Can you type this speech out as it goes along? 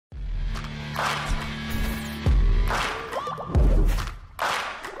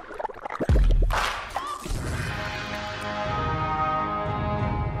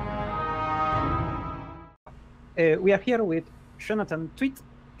We are here with Jonathan Tweet.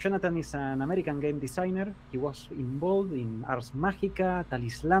 Jonathan is an American game designer. He was involved in Ars Magica,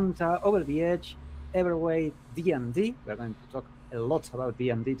 Talislanta, Over the Edge, Everway, D&D. We're going to talk a lot about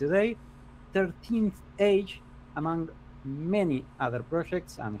D&D today. 13th Age, among many other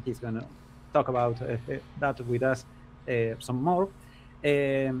projects, and he's going to talk about that with us some more.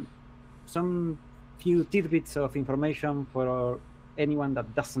 Some few tidbits of information for anyone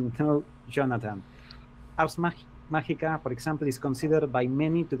that doesn't know Jonathan. Ars Magica, for example, is considered by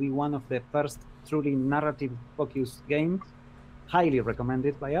many to be one of the first truly narrative-focused games, highly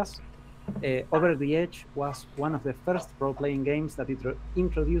recommended by us. Over the Edge was one of the first role-playing games that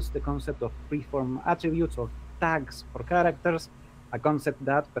introduced the concept of freeform attributes or tags for characters, a concept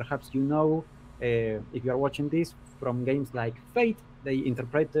that perhaps you know if you are watching this from games like Fate.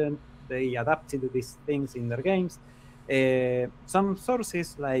 They adapted these things in their games. Some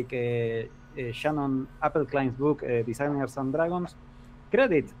sources like Shannon Appleklein's book, Designers and Dragons,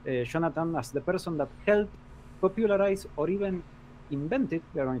 credit Jonathan as the person that helped popularize or even invented,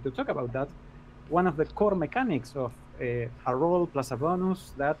 we are going to talk about that, one of the core mechanics of a roll plus a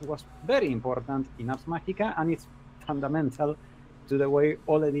bonus that was very important in Ars Magica, and it's fundamental to the way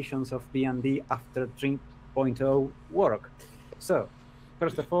all editions of D&D after 3.0 work. So,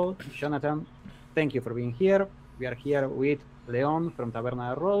 first of all, Jonathan, thank you for being here. We are here with León from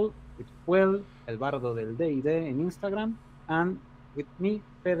Taberna Roll, with Puel, el Bardo del D&D in Instagram, and with me,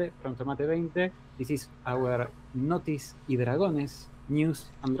 Fede from Tomate 20. This is our Notis y Dragones, News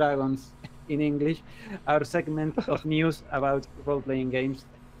and Dragons in English, our segment of news about role-playing games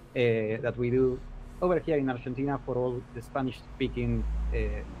that we do over here in Argentina for all the Spanish-speaking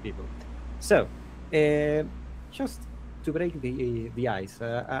people. So, just to break the ice,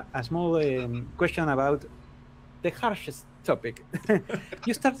 a small question about the harshest topic.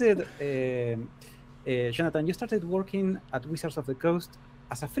 You started, Jonathan, you started working at Wizards of the Coast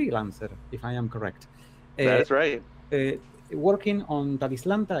as a freelancer, if I am correct. That's right. Working on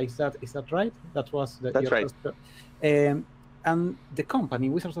Talislanta, is that right? That was That's your right. first, and the company,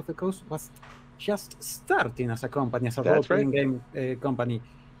 Wizards of the Coast, was just starting as a company, as a role-playing game company.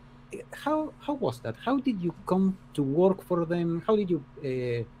 How was that? How did you come to work for them? How did you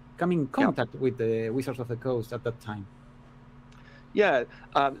come in contact with the Wizards of the Coast at that time? Yeah,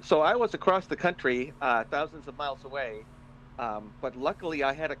 so I was across the country, thousands of miles away, but luckily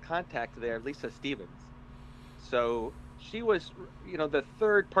I had a contact there, Lisa Stevens. So she was, the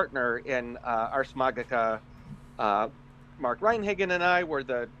third partner in Ars Magica. Mark Reinhagen and I were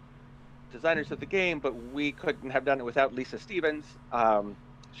the designers of the game, but we couldn't have done it without Lisa Stevens.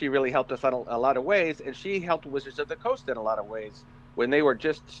 She really helped us on a lot of ways, and she helped Wizards of the Coast in a lot of ways when they were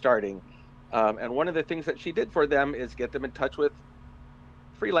just starting. And one of the things that she did for them is get them in touch with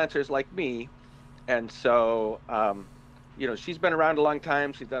freelancers like me. And so, she's been around a long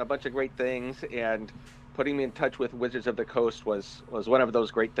time. She's done a bunch of great things, and putting me in touch with Wizards of the Coast was one of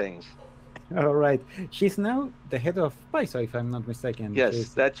those great things. All right. She's now the head of Paso, if I'm not mistaken. Yes,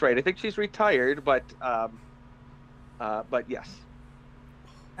 that's right. I think she's retired, but yes.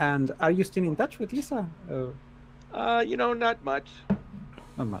 And are you still in touch with Lisa? Not much.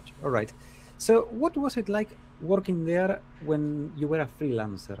 Not much. All right. So what was it like working there when you were a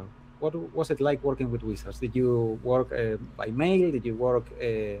freelancer? What was it like working with Wizards? Did you work by mail? Did you work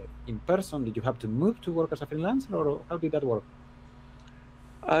in person? Did you have to move to work as a freelancer, or how did that work?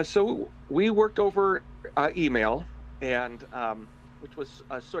 So we worked over email, and which was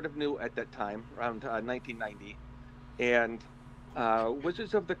sort of new at that time, around 1990. And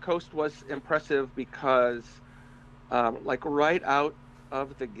Wizards of the Coast was impressive because, right out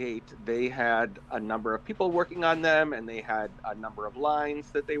of the gate, they had a number of people working on them, and they had a number of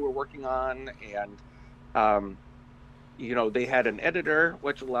lines that they were working on, and they had an editor,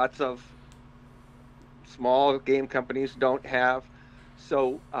 which lots of small game companies don't have.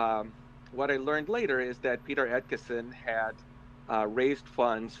 So what I learned later is that Peter Atkinson had raised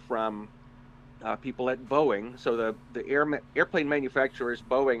funds from people at Boeing. So the airplane manufacturers,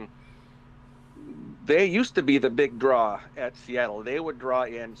 Boeing, they used to be the big draw at Seattle. They would draw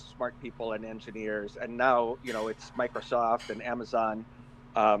in smart people and engineers, and now it's Microsoft and Amazon.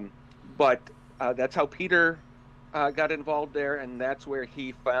 But that's how Peter got involved there, and that's where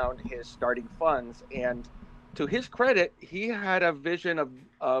he found his starting funds. And to his credit, he had a vision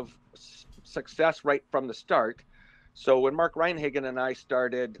of success right from the start. So when Mark Reinhagen and I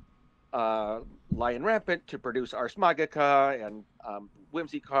started Lion Rampant to produce Ars Magica and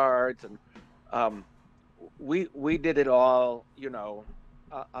Whimsy cards, and we did it all,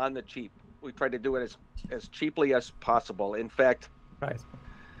 on the cheap. We tried to do it as cheaply as possible. In fact, right,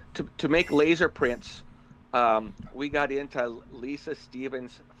 to make laser prints we got into Lisa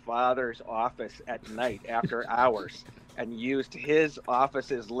Stevens' father's office at night after hours and used his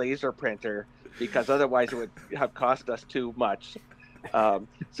office's laser printer because otherwise it would have cost us too much.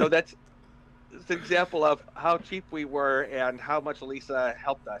 So that's an example of how cheap we were and how much Lisa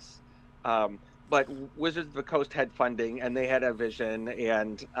helped us. But Wizards of the Coast had funding and they had a vision,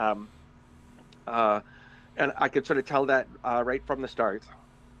 and I could sort of tell that right from the start.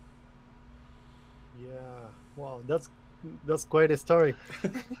 Yeah, wow, that's quite a story.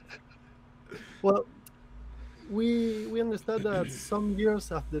 Well, we understand that some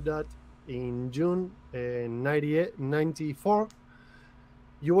years after that, in June 94,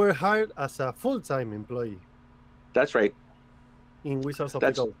 you were hired as a full-time employee That's right. in Wizards of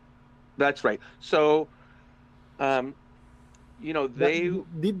the Coast. That's right. So, Did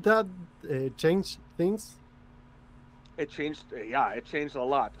that change things? it changed. Yeah, it changed a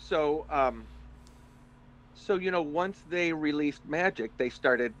lot. So, once they released Magic, they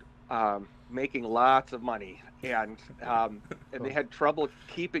started making lots of money, and they had trouble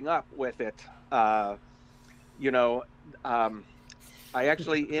keeping up with it. I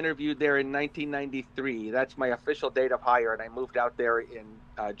actually interviewed there in 1993. That's my official date of hire, and I moved out there in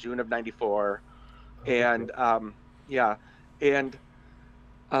June of '94. And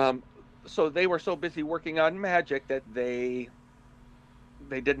so they were so busy working on Magic that they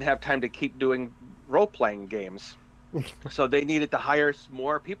didn't have time to keep doing role-playing games. So they needed to hire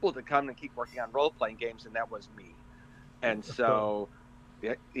more people to come and keep working on role-playing games, and that was me. And so,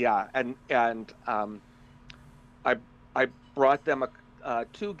 I brought them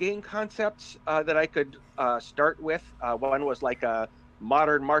two game concepts that I could start with. One was like a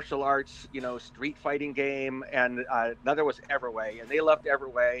modern martial arts, street fighting game, and another was Everway, and they loved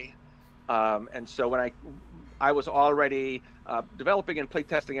Everway. And so when I was already developing and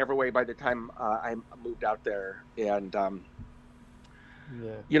playtesting Everway by the time I moved out there, and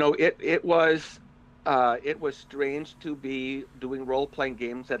it was strange to be doing role-playing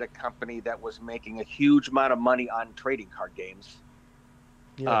games at a company that was making a huge amount of money on trading card games.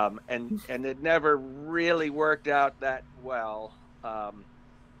 Yeah. And it never really worked out that well.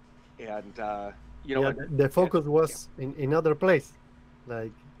 The focus was in other place,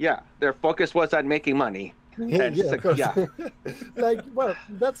 like their focus was on making money. And of course. Like, well,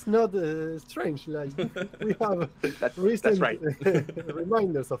 that's not strange. Like, we have recent that's right.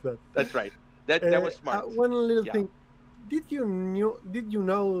 reminders of that. That's right. That was smart. One little thing: did you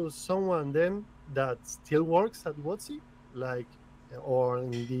know someone then that still works at WotC, like, or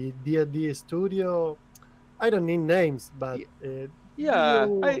in the D&D studio? I don't need names, but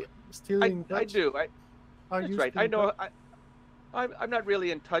still in touch? I do. Are that's you right. still I in know. touch? I'm not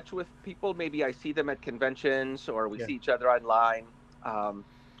really in touch with people. Maybe I see them at conventions or we see each other online.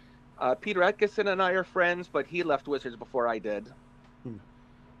 Peter Atkinson and I are friends, but he left Wizards before I did.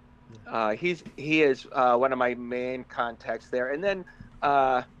 He is one of my main contacts there. And then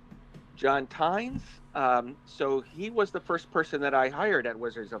John Tynes. So he was the first person that I hired at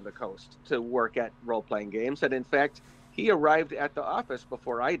Wizards of the Coast to work at role-playing games. And in fact, he arrived at the office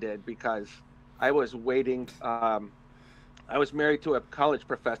before I did because I was waiting. I was married to a college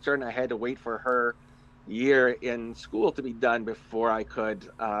professor, and I had to wait for her year in school to be done before I could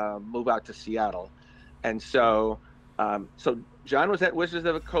move out to Seattle. And so John was at Wizards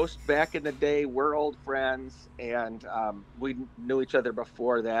of the Coast back in the day. We're old friends, and we knew each other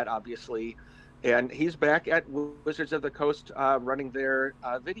before that, obviously. And he's back at Wizards of the Coast running their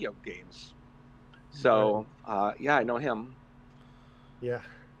video games. So I know him. Yeah.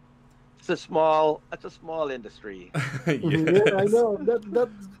 It's a small industry. Yeah, I know.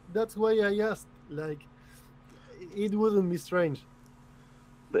 That's why I asked. Like, it wouldn't be strange.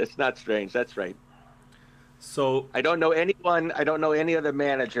 It's not strange. That's right. So I don't know anyone. I don't know any of the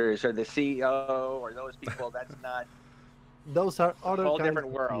managers or the CEO or those people. That's not. Those are other whole kinds different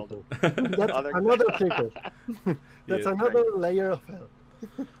of world. people. That's another kicker. That's another layer of hell.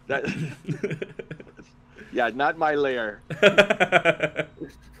 Not my layer.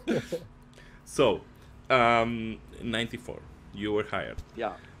 So, 94, you were hired.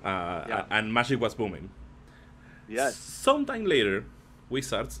 And Magic was booming. Yes. Sometime later,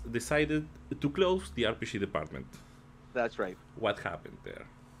 Wizards decided to close the RPG department. That's right. What happened there?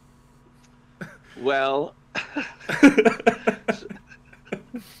 Well,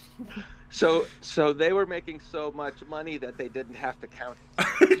 so they were making so much money that they didn't have to count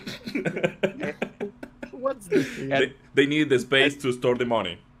it. What's this? They need the space to store the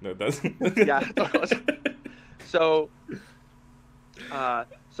money. So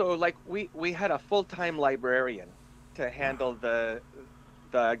like we had a full-time librarian to handle the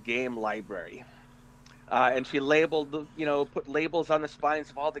game library. and she labeled put labels on the spines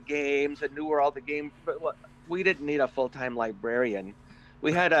of all the games and knew where all the games. But we didn't need a full-time librarian.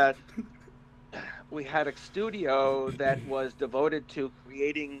 We had a studio that was devoted to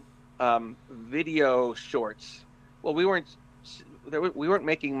creating video shorts. Well, we weren't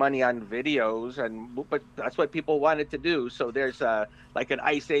making money on videos, but that's what people wanted to do. So there's like an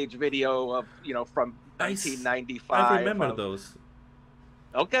Ice Age video of from 1995. I remember those.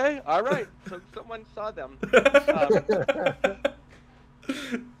 Okay, all right. So someone saw them.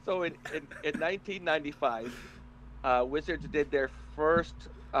 So in 1995, Wizards did their first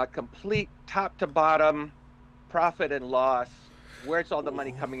complete top to bottom profit and loss. Where's all the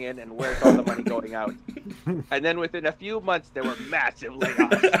money coming in and where's all the money going out? And then within a few months, there were massive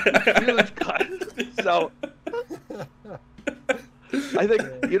layoffs, huge cuts. So I think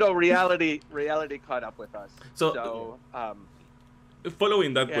reality caught up with us. So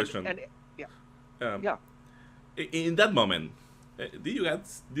following that question, yeah. In that moment, did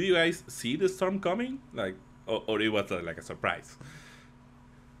you guys see the storm coming, or it was like a surprise?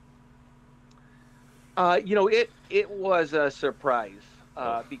 It was a surprise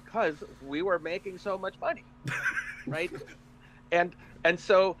because we were making so much money, right? And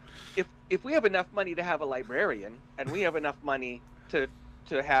so if we have enough money to have a librarian and we have enough money to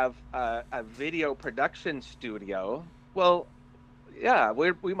have a video production studio, well, yeah,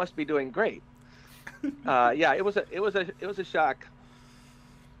 we must be doing great. Yeah, it was a shock.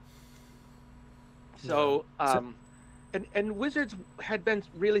 So. And Wizards had been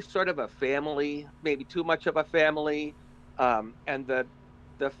really sort of a family, maybe too much of a family. And the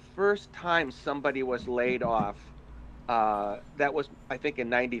first time somebody was laid off, that was, I think, in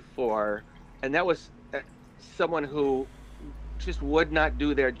 '94. And that was someone who just would not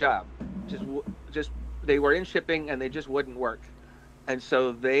do their job. Just they were in shipping and they just wouldn't work. And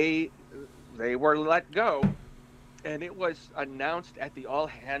so they were let go. And it was announced at the all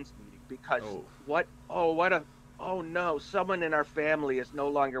hands meeting because oh no, someone in our family is no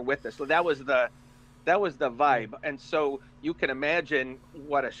longer with us. So that was the vibe. And so you can imagine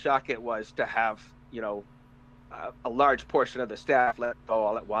what a shock it was to have, a large portion of the staff let go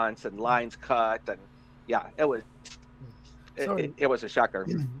all at once and lines cut. And yeah, it was a shocker.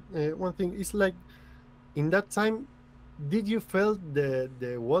 One thing is like, in that time, did you feel the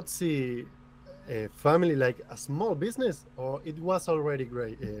WotC family like a small business, or it was already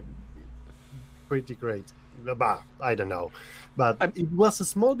great, pretty great? I don't know, but it was a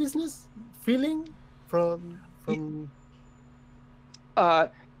small business feeling from.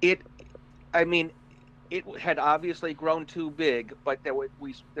 It had obviously grown too big, but there were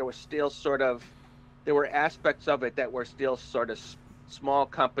aspects of it that were still sort of small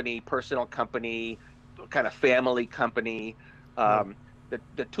company, personal company, kind of family company.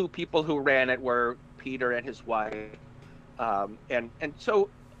 The two people who ran it were Peter and his wife, and so,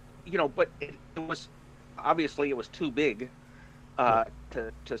 but it was. Obviously, it was too big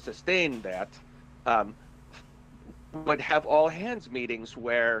to sustain that. Would have all hands meetings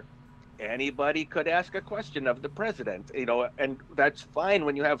where anybody could ask a question of the president, and that's fine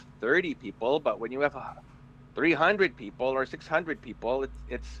when you have 30 people, but when you have 300 people or 600 people,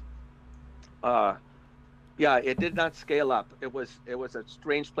 it did not scale up. It was a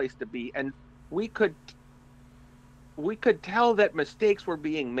strange place to be, and we could tell that mistakes were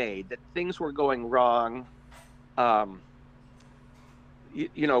being made, that things were going wrong.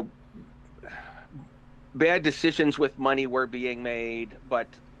 Bad decisions with money were being made, but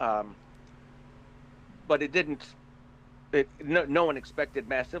it didn't. No one expected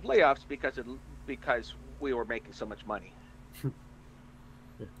massive layoffs because we were making so much money.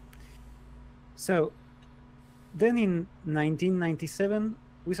 So, then in 1997,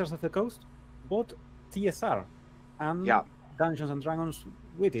 Wizards of the Coast bought TSR and Dungeons and Dragons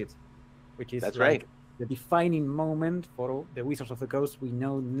with it, which is right. The defining moment for the Wizards of the Coast we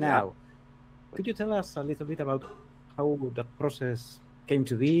know now. Yeah. Could you tell us a little bit about how that process came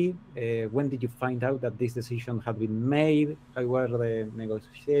to be? When did you find out that this decision had been made? How were the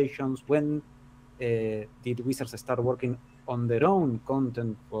negotiations? When did Wizards start working on their own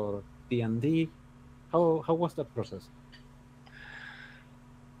content for D&D? How was that process?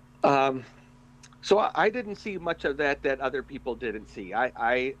 So I didn't see much of that other people didn't see.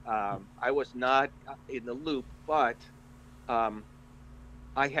 I was not in the loop, but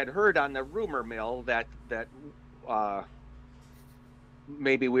I had heard on the rumor mill that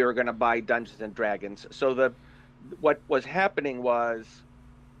maybe we were going to buy Dungeons and Dragons. So what was happening was,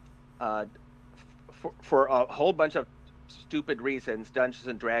 for a whole bunch of stupid reasons, Dungeons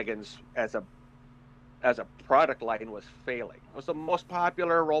and Dragons as as a product line was failing. It was the most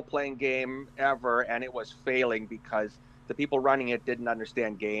popular role-playing game ever, and it was failing because the people running it didn't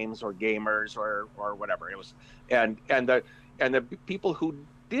understand games or gamers or whatever. It was, and the people who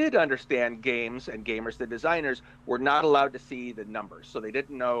did understand games and gamers, the designers, were not allowed to see the numbers, so they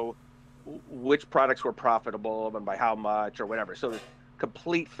didn't know which products were profitable and by how much or whatever. So there's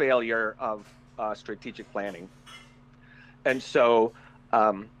complete failure of strategic planning. And so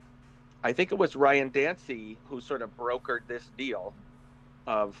I think it was Ryan Dancy who sort of brokered this deal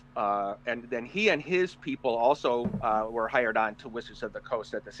of, and then he and his people also were hired on to Wizards of the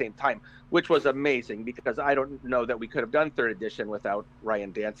Coast at the same time, which was amazing because I don't know that we could have done third edition without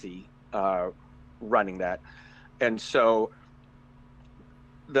Ryan Dancy running that. And so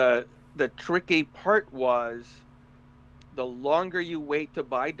the tricky part was the longer you wait to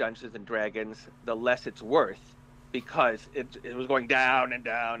buy Dungeons and Dragons, the less it's worth, because it was going down and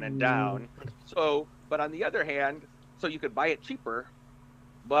down and down. So, but on the other hand, so you could buy it cheaper,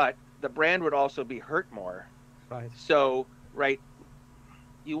 but the brand would also be hurt more. Right. So, right,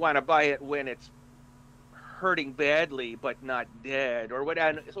 you want to buy it when it's hurting badly but not dead or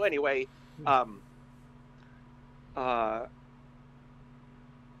whatever. So anyway,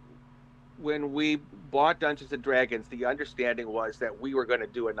 when we bought Dungeons and Dragons, the understanding was that we were going to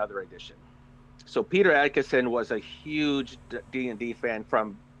do another edition. So Peter Adkison was a huge D&D fan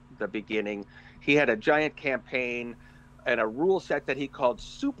from the beginning. He had a giant campaign and a rule set that he called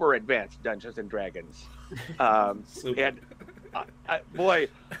Super Advanced Dungeons and Dragons. And boy,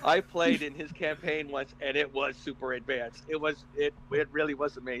 I played in his campaign once, and it was super advanced. It really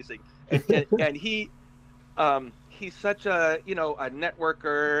was amazing. And he's such a a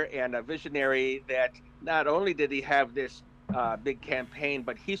networker and a visionary that not only did he have this big campaign,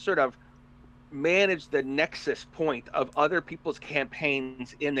 but he sort of managed the nexus point of other people's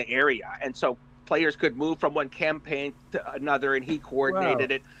campaigns in the area, and so players could move from one campaign to another, and he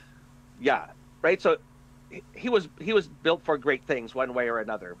coordinated it. Yeah, right. So he was built for great things, one way or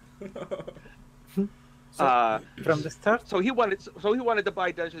another. From the start. So he wanted to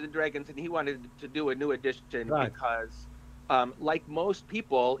buy Dungeons and Dragons, and he wanted to do a new edition because, like most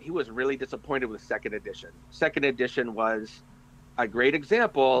people, he was really disappointed with second edition. Second edition was a great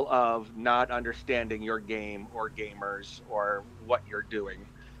example of not understanding your game or gamers or what you're doing.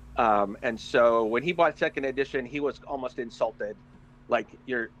 And so when he bought second edition, he was almost insulted. Like,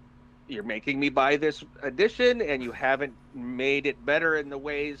 you're making me buy this edition, and you haven't made it better in the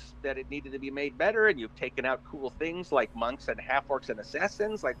ways that it needed to be made better, and you've taken out cool things like monks and half-orcs and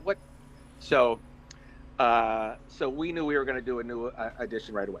assassins. Like, what? So we knew we were going to do a new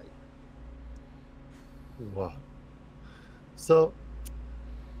edition right away. Wow. So,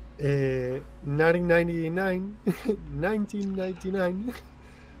 1999,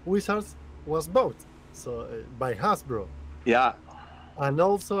 Wizards was bought by Hasbro. Yeah. And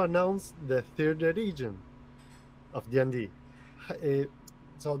also announced the third edition of D&D.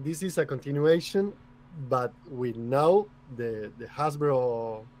 So this is a continuation, but with now the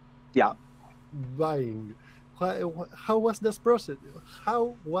Hasbro buying. How was this process?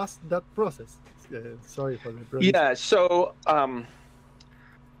 How was that process? Sorry for the process. Yeah.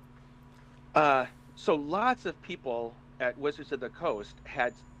 So lots of people at Wizards of the Coast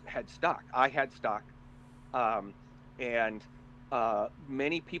had stock. I had stock, and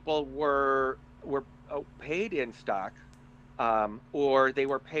many people were paid in stock, or they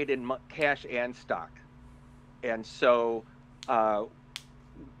were paid in cash and stock. And so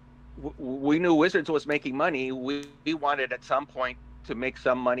we knew Wizards was making money. We wanted at some point to make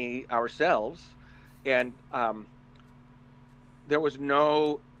some money ourselves, and there was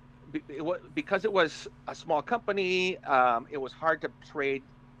no, because it was a small company, it was hard to trade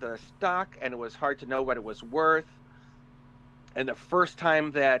the stock, and it was hard to know what it was worth. And the first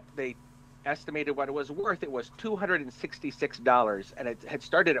time that they estimated what it was worth, it was $266, and it had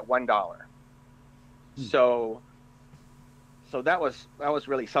started at $1. So that was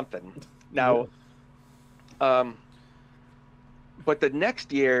really something. Now, but the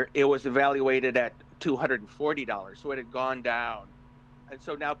next year it was evaluated at $240, so it had gone down. And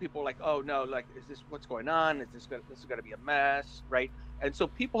so now people are like, oh no, like, is this what's going on? Is this going to be a mess, right? And so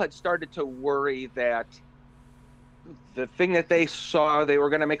people had started to worry that the thing that they saw they were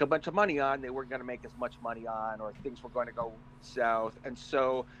going to make a bunch of money on, they weren't going to make as much money on, or things were going to go south. And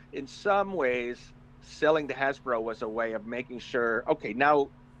so in some ways, selling to Hasbro was a way of making sure, okay, now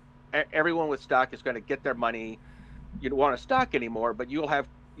everyone with stock is going to get their money. You don't want a stock anymore, but you'll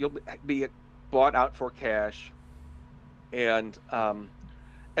be bought out for cash. And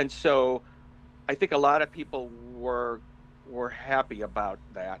so I think a lot of people were happy about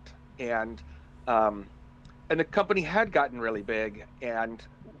that. And and the company had gotten really big, and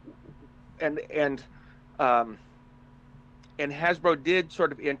Hasbro did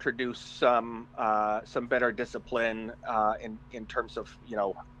sort of introduce some better discipline in terms of, you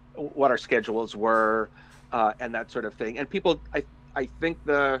know, what our schedules were and that sort of thing. And people, I think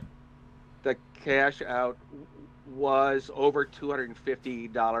the cash out was over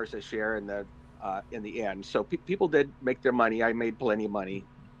 $250 a share in the end. So people did make their money. I made plenty of money.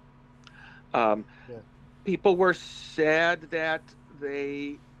 People were sad that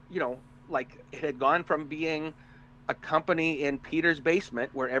they, you know, like it had gone from being a company in Peter's basement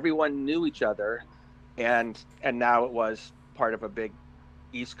where everyone knew each other, and now it was part of a big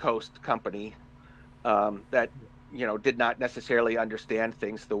East Coast company that, you know, did not necessarily understand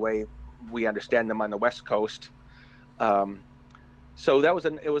things the way we understand them on the West Coast. So that was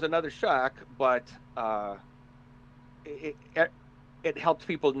it was another shock, but it helped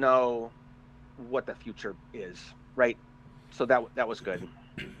people know what the future is, right? So that was good.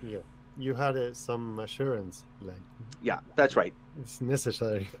 Yeah, you had some assurance, like, yeah, that's right, it's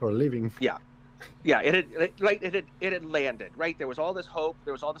necessary for living. Yeah, it had landed, right? There was all this hope,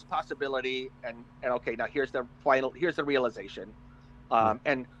 there was all this possibility, and okay, now here's the realization.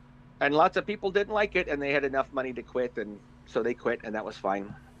 And lots of people didn't like it, and they had enough money to quit, and so they quit, and that was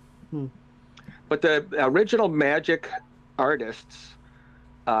fine. But the original Magic artists,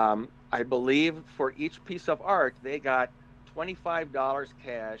 I believe for each piece of art, they got $25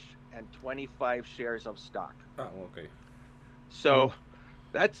 cash and 25 shares of stock. Oh, okay. So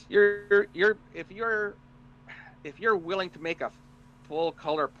that's if you're willing to make a full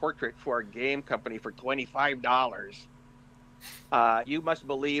color portrait for a game company for $25, you must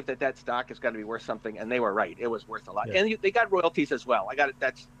believe that stock is going to be worth something, and they were right. It was worth a lot, and they got royalties as well.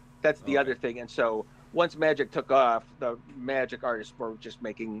 That's the other thing. And so once Magic took off, the Magic artists were just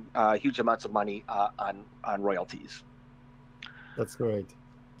making huge amounts of money on royalties. That's great.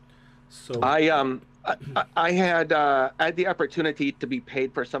 So I had the opportunity to be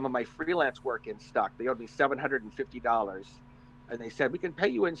paid for some of my freelance work in stock. They owed me $750, and they said, we can pay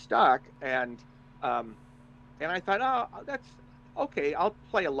you in stock. And I thought, oh, that's okay. I'll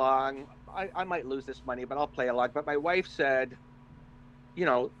play along. I might lose this money, but I'll play along. But my wife said, you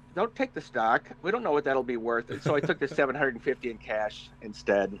know, don't take the stock. We don't know what that'll be worth. And so I took the $750 in cash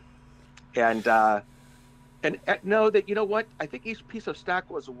instead. And know that, you know what? I think each piece of stock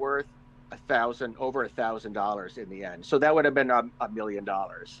was worth over $1,000 in the end. So that would have been $1 million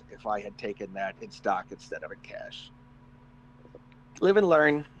if I had taken that in stock instead of in cash. Live and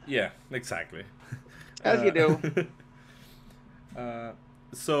learn. Yeah, exactly. As you do.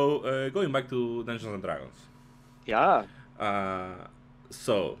 So going back to Dungeons and Dragons. Yeah.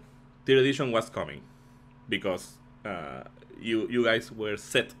 So third edition was coming because you guys were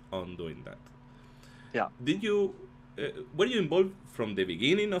set on doing that. Yeah. Did you were you involved from the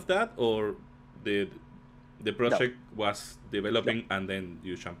beginning of that, or the project was developing and then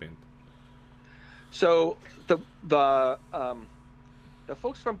you jumped in? So the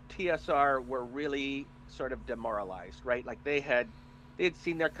folks from TSR were really sort of demoralized, right? Like they had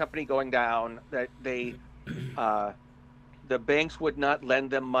seen their company going down, that they the banks would not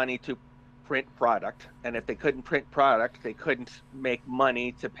lend them money to print product, and if they couldn't print product, they couldn't make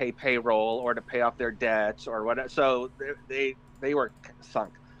money to pay payroll or to pay off their debts or whatever. So they were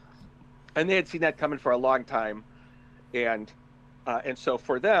sunk, and they had seen that coming for a long time, and so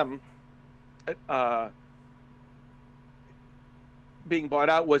for them, being bought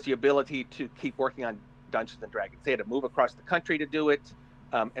out was the ability to keep working on Dungeons and Dragons. They had to move across the country to do it,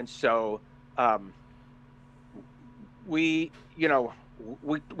 and so we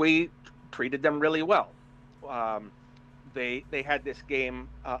treated them really well. They had this game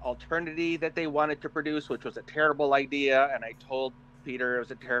Alternity that they wanted to produce, which was a terrible idea, and I told Peter it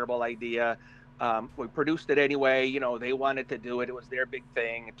was a terrible idea. We produced it anyway. You know, they wanted to do it. It was their big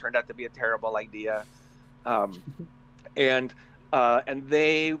thing. It turned out to be a terrible idea, and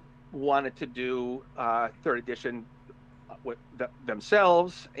they wanted to do third edition with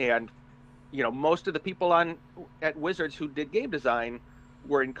themselves. And you know, most of the people at Wizards who did game design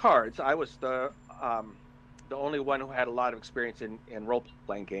were in cards. I was the only one who had a lot of experience in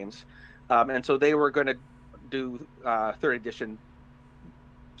role-playing games, and so they were going to do third edition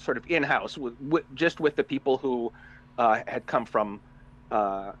sort of in-house just with the people who had come from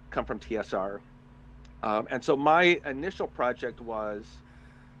TSR. And so my initial project was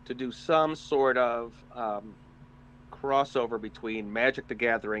to do some sort of crossover between Magic the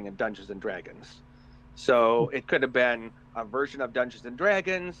Gathering and Dungeons and Dragons. So it could have been a version of Dungeons and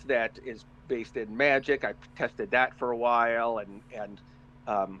Dragons that is based in Magic. I tested that for a while,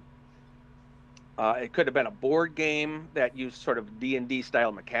 It could have been a board game that used sort of D&D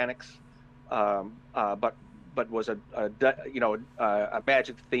style mechanics, but was a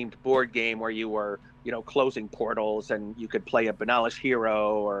magic themed board game where you were closing portals and you could play a Banalish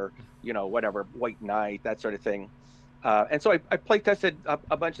hero or whatever, White Knight, that sort of thing. And so I play tested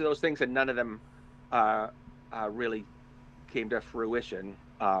a bunch of those things, and none of them really came to fruition.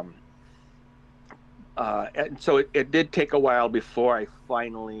 And so it did take a while before I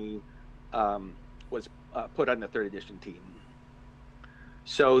finally was put on the 3rd edition team.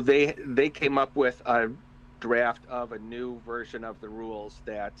 So they came up with a draft of a new version of the rules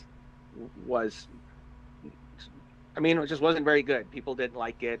that was, it just wasn't very good. People didn't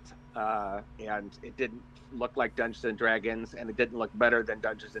like it, and it didn't look like Dungeons and Dragons, and it didn't look better than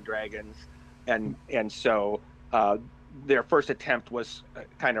Dungeons and Dragons, and so their first attempt was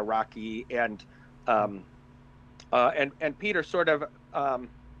kind of rocky, and Peter sort of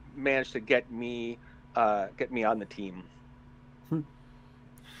managed to get me on the team.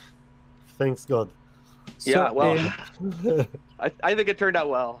 Thanks God. Yeah, well, I think it turned out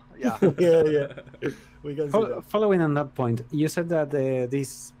well. Yeah. yeah. We can see that. Following on that point, you said that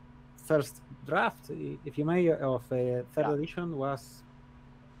this first draft, if you may, of 3rd edition was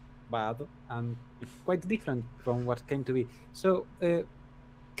bad and quite different from what came to be. So,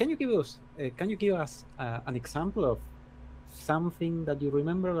 can you give us an example of something that you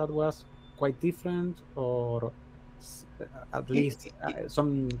remember that was quite different, or at least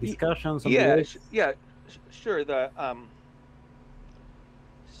some discussions? Yeah, sure.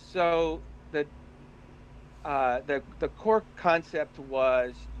 So the core concept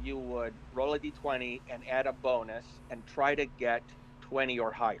was you would roll a d20 and add a bonus and try to get 20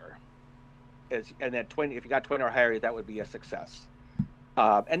 or higher. And then 20, if you got 20 or higher, that would be a success.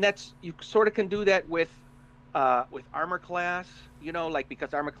 And that's, you sort of can do that with armor class,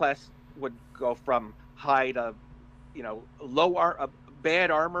 because armor class would go from high to, bad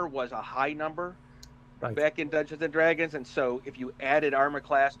armor was a high number back in Dungeons and Dragons, and so if you added armor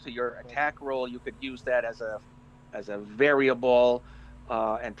class to your attack roll, you could use that as a variable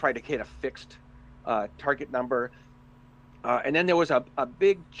and try to hit a fixed target number. And then there was a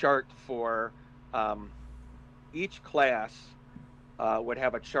big chart for each class would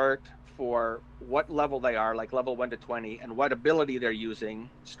have a chart for what level they are, like level 1 to 20, and what ability they're using,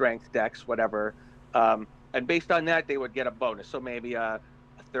 strength, dex, whatever. And based on that, they would get a bonus. So maybe a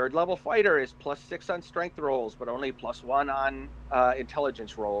 3rd level fighter is +6 on strength rolls, but only +1 on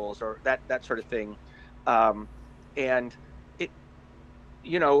intelligence rolls, or that sort of thing. And it,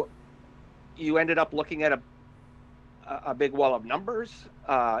 you ended up looking at a big wall of numbers,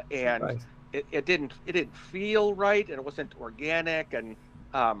 and Right. it didn't feel right, and it wasn't organic, and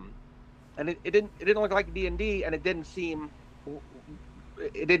it didn't look like D&D, and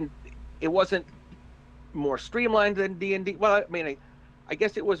it wasn't more streamlined than D&D. Well, I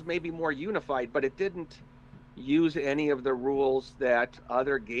guess it was maybe more unified, but it didn't use any of the rules that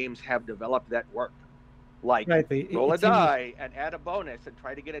other games have developed that work. Like roll a die and add a bonus and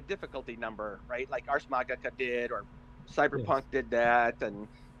try to get a difficulty number, right? Like Ars Magica did, or Cyberpunk did that, and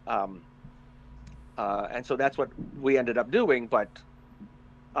so that's what we ended up doing. But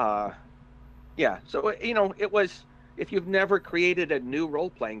so it was, if you've never created a new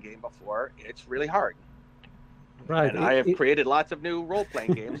role-playing game before, it's really hard. Right. And I have created lots of new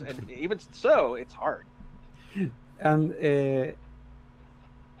role-playing games, and even so, it's hard. And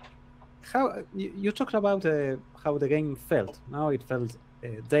how you talked about how the game felt. Now it felt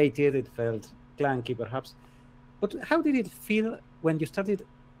dated, it felt clunky, perhaps. But how did it feel when you started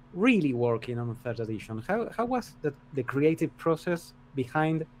really working on 3rd edition? How was the creative process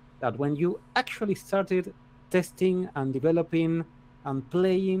behind that, when you actually started testing and developing and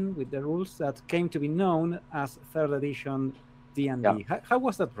playing with the rules that came to be known as 3rd edition D&D? Yeah. How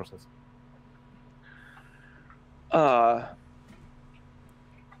was that process?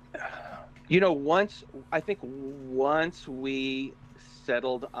 Once we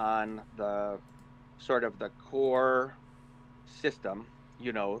settled on the sort of the core system,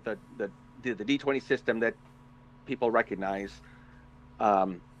 the D20 system that people recognize,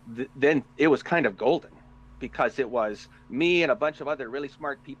 then it was kind of golden, because it was me and a bunch of other really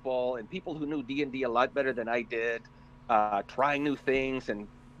smart people, and people who knew D&D a lot better than I did, trying new things and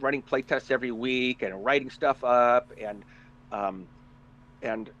running play tests every week and writing stuff up, and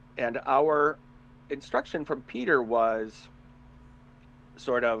our instruction from Peter was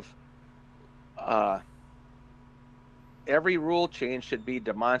sort of every rule change should be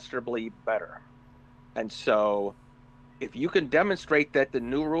demonstrably better. And so if you can demonstrate that the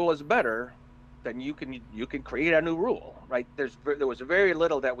new rule is better, then you can create a new rule, right? There was very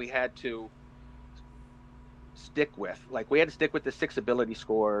little that we had to stick with. Like we had to stick with the 6 ability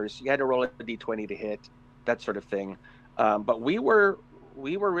scores. You had to roll a d20 to hit, that sort of thing. But we were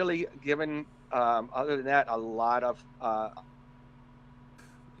really given, other than that, a lot of.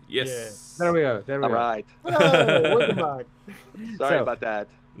 Yes. There we go. There we All go. right. Oh, welcome back. Sorry So- about that.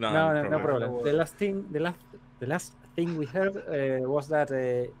 No problem. No The last thing we heard was that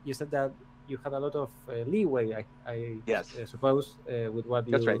you said that you had a lot of leeway. I Yes. suppose with what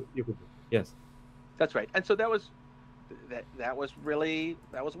That's right. you could do. Yes. That's right. And so that was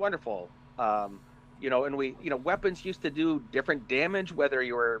wonderful. You know, and weapons used to do different damage, whether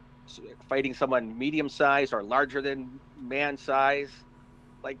you were fighting someone medium size or larger than man size.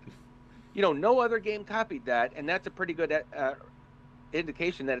 Like, you know, no other game copied that, and that's a pretty good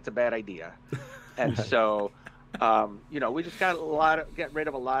indication that it's a bad idea. And so, you know, we just get rid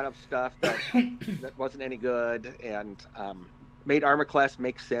of a lot of stuff that wasn't any good, and made armor class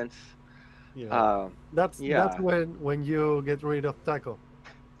make sense. Yeah. That's when you get rid of taco.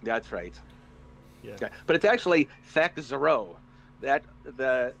 That's right. Yeah. Yeah. But it's actually Thak Zero. That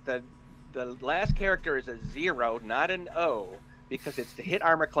the last character is a 0, not an O, because it's to hit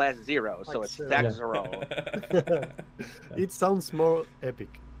armor class 0. So it's Thak Yeah. Zero. It sounds more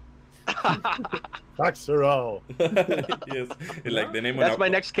epic. Taxero. Yes, like the name That's of my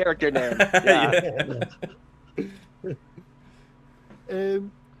next character name. Yeah.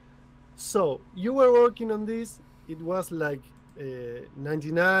 So you were working on this. It was like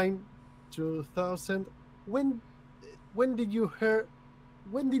 99, 2000. When did you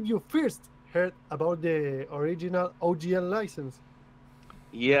first heard about the original OGL license?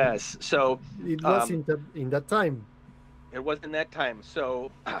 Yes. So It was in that time. it was in that time.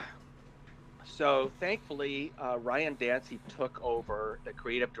 So thankfully, Ryan Dancy took over the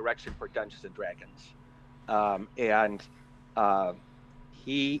creative direction for Dungeons and Dragons, and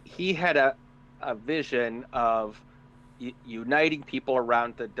he had a vision of uniting people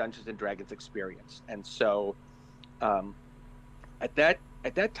around the Dungeons and Dragons experience. And so at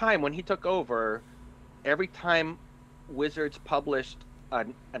that time when he took over, every time Wizards published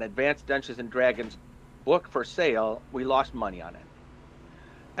an advanced Dungeons and Dragons book for sale, we lost money on it.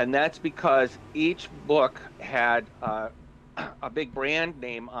 And that's because each book had a big brand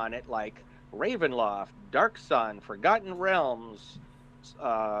name on it, like Ravenloft, Dark Sun, Forgotten Realms,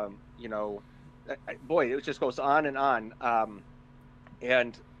 you know, boy, it just goes on and on.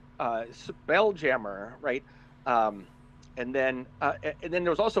 And Spelljammer, right? And then there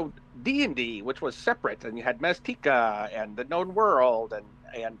was also D&D, which was separate, and you had Mestica and the Known World,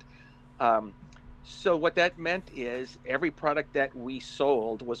 and so what that meant is every product that we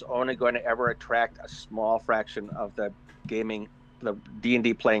sold was only going to ever attract a small fraction of the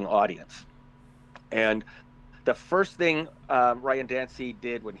D&D playing audience. And the first thing Ryan Dancy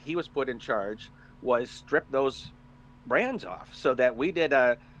did when he was put in charge was strip those brands off, so that we did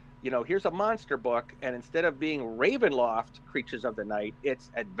here's a monster book, and instead of being Ravenloft Creatures of the Night, it's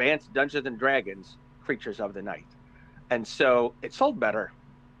Advanced Dungeons and Dragons Creatures of the Night. And so it sold better,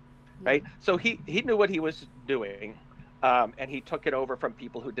 right? So he knew what he was doing, and he took it over from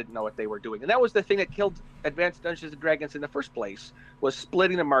people who didn't know what they were doing. And that was the thing that killed Advanced Dungeons and Dragons in the first place, was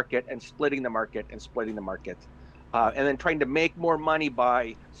splitting the market and splitting the market and splitting the market. And then trying to make more money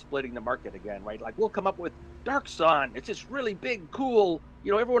by splitting the market again, right? Like, we'll come up with Dark Sun. It's this really big, cool,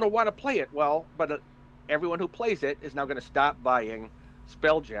 everyone will want to play it. Well, but everyone who plays it is now going to stop buying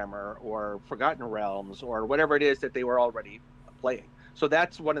Spelljammer or Forgotten Realms or whatever it is that they were already playing. So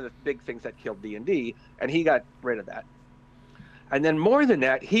that's one of the big things that killed D&D, and he got rid of that. And then more than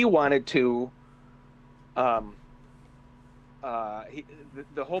that, he wanted to, the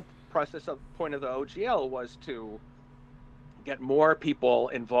whole point of the OGL was to get more people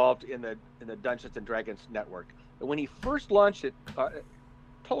involved in the Dungeons and Dragons network. And when he first launched it,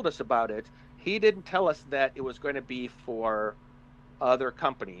 told us about it, he didn't tell us that it was going to be for other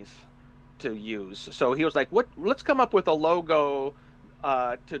companies to use. So he was like, let's come up with a logo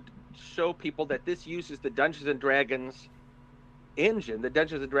to show people that this uses the Dungeons and Dragons engine, the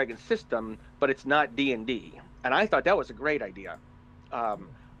Dungeons and Dragons system, but it's not D&D. And I thought that was a great idea.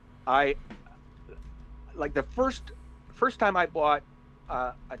 I like the first time I bought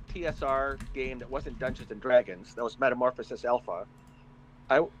a TSR game that wasn't Dungeons and Dragons, that was Metamorphosis Alpha.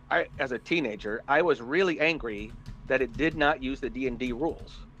 I as a teenager, I was really angry that it did not use the D&D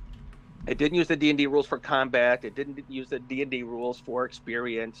rules. It didn't use the D&D rules for combat. It didn't use the D&D rules for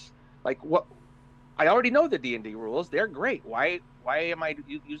experience. Like, what? I already know the D&D rules. They're great. Why am I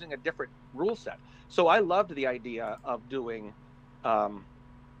using a different rule set? So I loved the idea of doing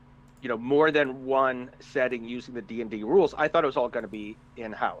more than one setting using the D&D rules. I thought it was all going to be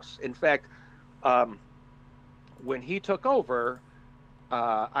in-house. In fact, when he took over,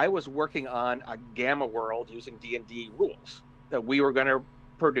 I was working on a Gamma World using D&D rules that we were going to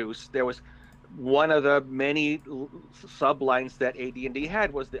produce. There was one of the many sublines that AD&D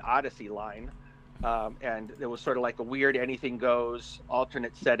had was the Odyssey line. And it was sort of like a weird anything goes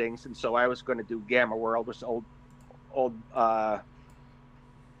alternate settings. And so I was going to do Gamma World, which is an old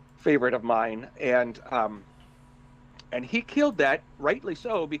favorite of mine. And he killed that, rightly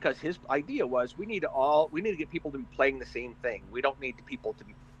so, because his idea was we need to get people to be playing the same thing. We don't need people to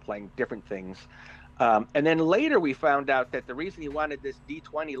be playing different things. And then later we found out that the reason he wanted this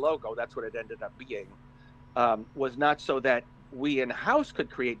D20 logo, that's what it ended up being, was not so that we in-house could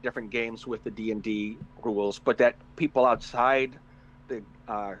create different games with the D&D rules, but that people outside the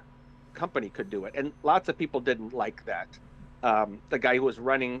company could do it. And lots of people didn't like that. The guy who was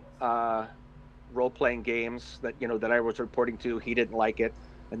running role-playing games that I was reporting to, he didn't like it,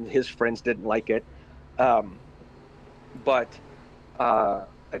 and his friends didn't like it. But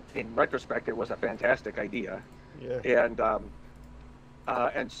in retrospect, it was a fantastic idea. Yeah.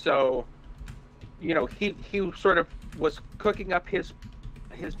 And so, he sort of was cooking up his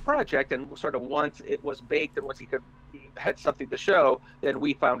project, and sort of once it was baked and once he had something to show, then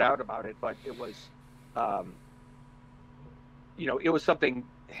we found out about it. But it was, it was something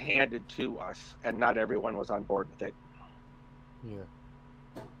handed to us, and not everyone was on board with it. Yeah.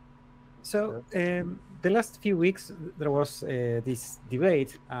 So the last few weeks there was this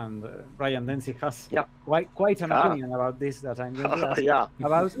debate, and Brian Dempsey has quite an opinion about this that I'm going to ask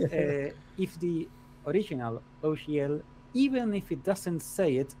about if the original OGL, even if it doesn't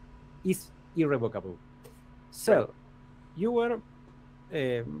say it, is irrevocable. So you were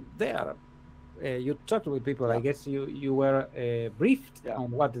there. You talked with people. I guess you were briefed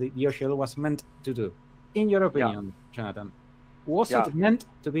on what the OGL was meant to do. In your opinion, Jonathan, was it meant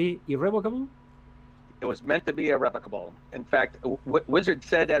to be irrevocable? It was meant to be irrevocable. In fact, Wizard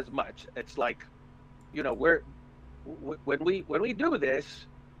said as much. It's like, when we do this,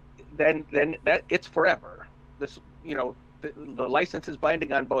 then that it's forever. This, the license is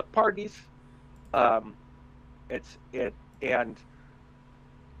binding on both parties. The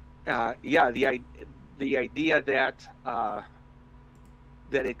idea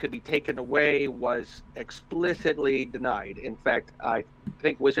that it could be taken away was explicitly denied. In fact, I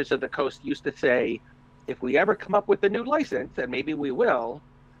think Wizards of the Coast used to say, if we ever come up with a new license, and maybe we will,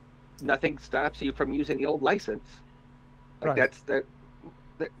 nothing stops you from using the old license. Like that's there's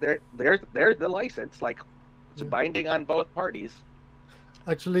the license. Like it's binding on both parties.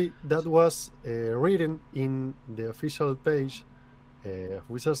 Actually, that was written in the official page,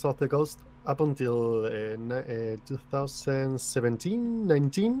 Wizards of the Coast, up until 2017,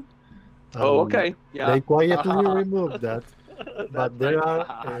 19. Okay. Yeah. They quietly removed that, but there are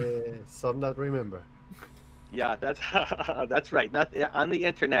some that remember. Yeah, that's right. Not on the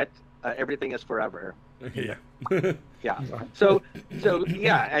internet. Everything is forever. Yeah. Yeah. So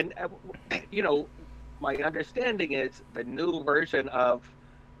yeah, and my understanding is the new version of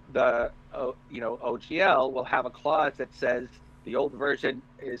the OGL will have a clause that says the old version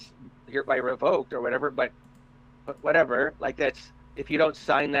is hereby revoked or whatever. But whatever, like that's, if you don't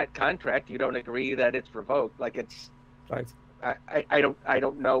sign that contract, you don't agree that it's revoked. Like it's right. I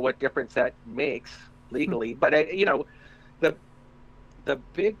don't know what difference that makes legally, but the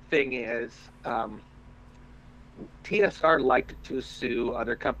big thing is TSR liked to sue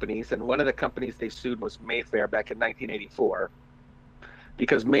other companies, and one of the companies they sued was Mayfair back in 1984,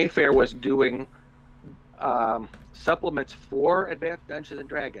 because Mayfair was doing supplements for Advanced Dungeons and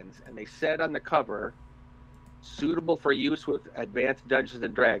Dragons, and they said on the cover, suitable for use with Advanced Dungeons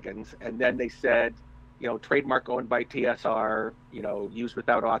and Dragons, and then they said, trademark owned by TSR, used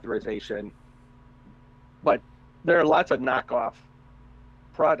without authorization. But there are lots of knockoff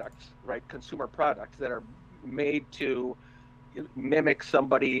products, right? Consumer products that are made to mimic some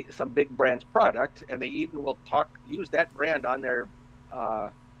big brand's product, and they even will use that brand on their,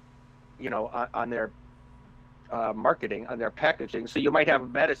 on their marketing, on their packaging. So you might have a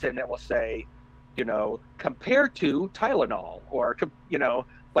medicine that will say, compared to Tylenol, or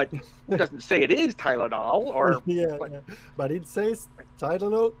but it doesn't say it is Tylenol, or but it says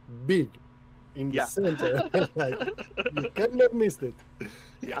Tylenol big in the center. Like, you cannot miss it.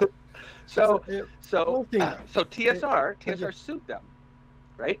 Yeah. So TSR sued them,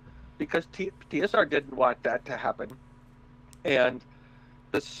 right? Because TSR didn't want that to happen, and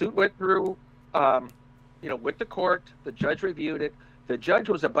the suit went through, went to court. The judge reviewed it. The judge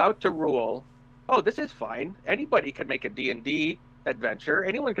was about to rule, oh, this is fine. Anybody can make a D&D adventure.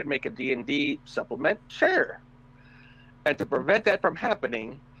 Anyone can make a D&D supplement. Sure. And to prevent that from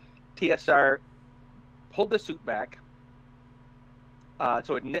happening, TSR pulled the suit back.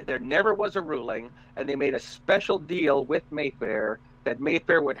 So there never was a ruling, and they made a special deal with Mayfair that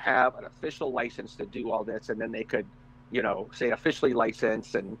Mayfair would have an official license to do all this, and then they could, say officially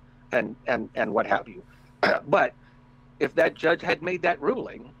licensed and what have you. But if that judge had made that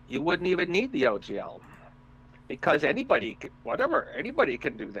ruling, you wouldn't even need the OGL, because anybody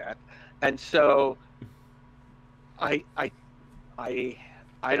can do that. And so I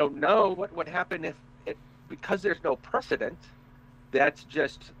don't know what would happen if because there's no precedent. That's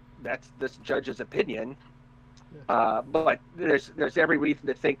this judge's opinion. But there's every reason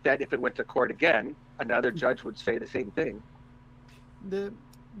to think that if it went to court again, another judge would say the same thing.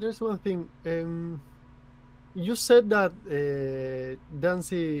 There's one thing. You said that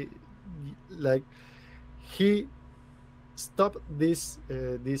Dancy, like, he stopped this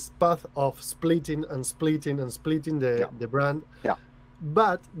path of splitting the brand. Yeah.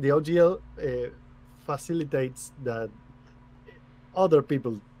 But the OGL facilitates that other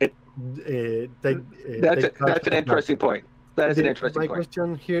people take. That's an interesting point. That is an interesting point. My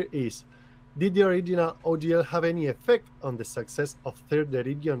question here is: did the original OGL have any effect on the success of third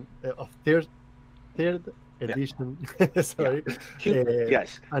edition? Sorry. Yeah.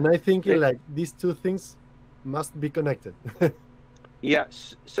 Yes. And I think like these two things must be connected.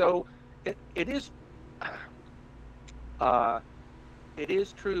 Yes. So it is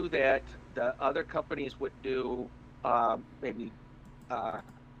true that the other companies would do maybe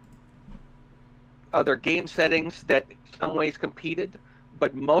other game settings that in some ways competed,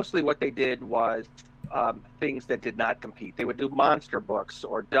 but mostly what they did was things that did not compete. They would do monster books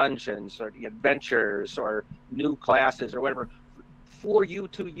or dungeons or the adventures or new classes or whatever for you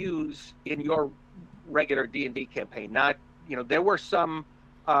to use in your regular D&D campaign. Not, there were some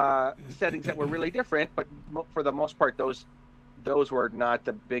settings that were really different, but for the most part, those were not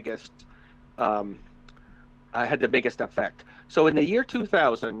the biggest, had the biggest effect. So in the year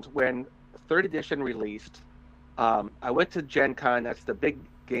 2000, when third edition released, I went to Gen Con, that's the big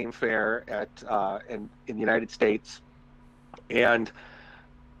game fair in the United States, and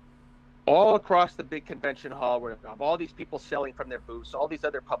all across the big convention hall were all these people selling from their booths, all these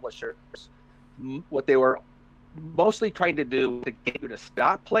other publishers. What they were mostly trying to do was to get you to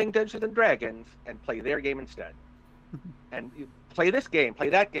stop playing Dungeons and Dragons and play their game instead. And you play this game, play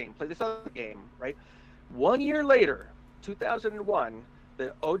that game, play this other game, right? 1 year later, 2001,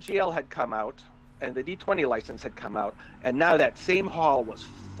 the OGL had come out and the D20 license had come out, and now that same hall was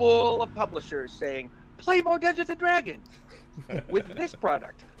full of publishers saying, play more Dungeons and Dragons with this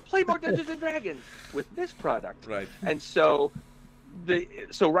product, play more Dungeons and Dragons with this product. Right. And so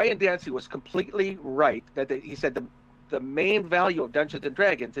Ryan Dancy was completely right that he said the main value of Dungeons and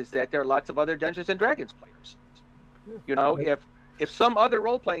Dragons is that there are lots of other Dungeons and Dragons players. If some other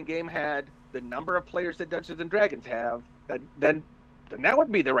role-playing game had the number of players that Dungeons and Dragons have, then that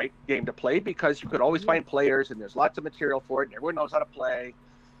would be the right game to play, because you could always find players and there's lots of material for it and everyone knows how to play.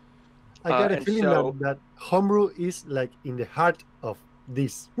 I got a feeling that homebrew is like in the heart of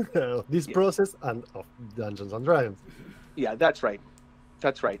this process and of Dungeons and Dragons. Yeah, that's right.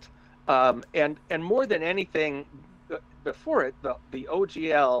 That's right. And more than anything, before it, the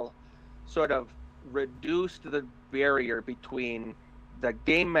OGL sort of reduced the barrier between the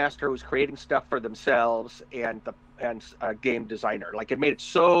game master who's creating stuff for themselves and a game designer. Like, it made it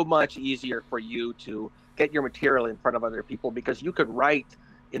so much easier for you to get your material in front of other people, because you could write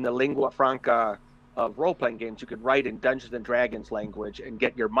in the lingua franca of role-playing games. You could write in Dungeons and Dragons language and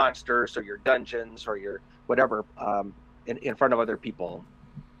get your monsters or your dungeons or your whatever in front of other people.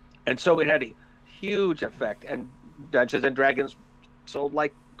 And so it had a huge effect, and Dungeons and Dragons sold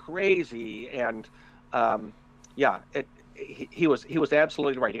like crazy. And he was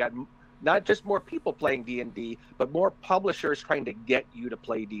absolutely right. He got not just more people playing D&D, but more publishers trying to get you to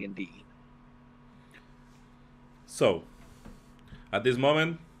play D&D. So, at this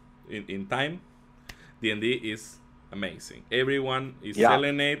moment in time, D&D is amazing. Everyone is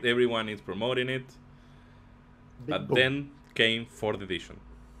selling it. Everyone is promoting it. But then came 4th edition.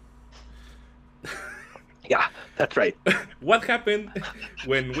 Yeah, that's right. What happened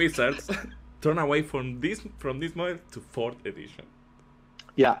when Wizards turned away from this model to 4th edition?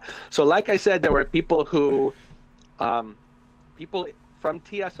 Yeah. So, like I said, there were people who, people from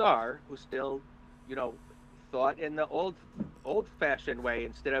TSR who still, thought in the old-fashioned way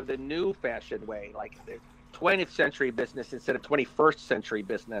instead of the new-fashioned way, like the 20th century business instead of 21st century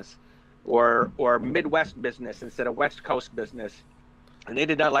business, or Midwest business instead of West Coast business. And they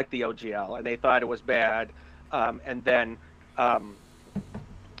did not like the OGL, and they thought it was bad. And then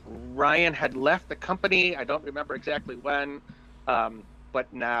Ryan had left the company. I don't remember exactly when,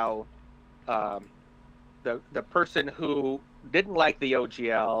 but now the person who didn't like the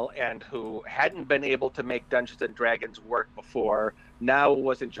OGL and who hadn't been able to make Dungeons and Dragons work before now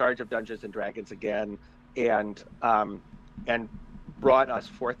was in charge of Dungeons and Dragons again, and brought us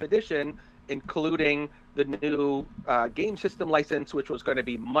 4th edition, including the new game system license, which was going to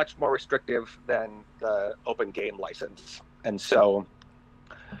be much more restrictive than the open game license. And so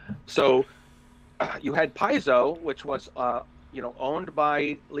you had Paizo, which was owned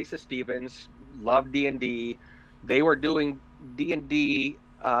by Lisa Stevens, loved D&D. They were doing D&D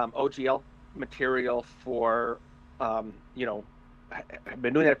OGL material for have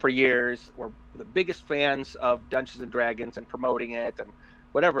been doing that for years. We're the biggest fans of Dungeons and Dragons and promoting it and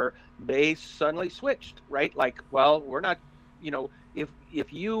whatever. They suddenly switched, right? Like, well, we're not,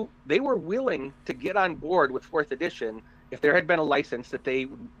 they were willing to get on board with 4th edition if there had been a license that they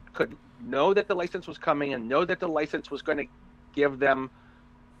could know that the license was coming and know that the license was going to give them,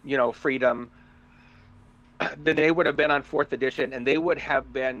 freedom. Then they would have been on 4th edition, and they would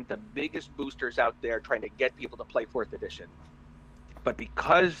have been the biggest boosters out there trying to get people to play 4th edition. But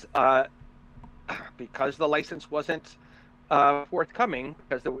because the license wasn't forthcoming,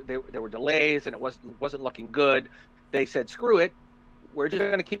 because there were delays and it wasn't looking good, they said, screw it, we're just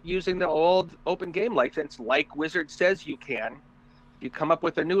going to keep using the old open game license like Wizard says you can. You come up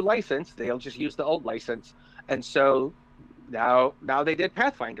with a new license, they'll just use the old license. And so now they did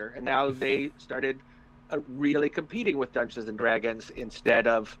Pathfinder, and now they started really competing with Dungeons and Dragons instead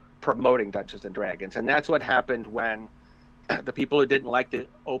of promoting Dungeons and Dragons. And that's what happened when the people who didn't like the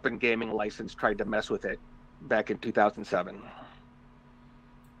open gaming license tried to mess with it back in 2007.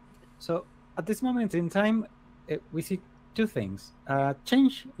 So at this moment in time, we see two things: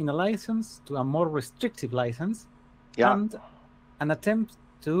 change in a license to a more restrictive license, and an attempt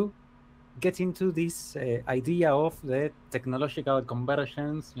to get into this idea of the technological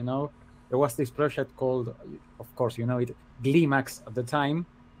convergence. There was this project called, of course, Glimax at the time.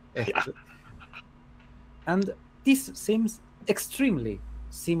 And this seems extremely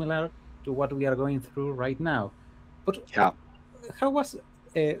similar to what we are going through right now. But how was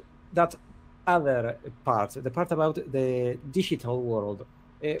that other part, the part about the digital world?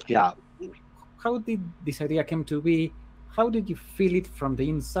 How did this idea come to be? How did you feel it from the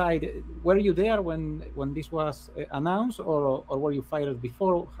inside? Were you there when this was announced, or were you fired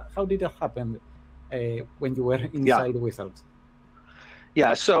before? How did that happen when you were inside Wizards?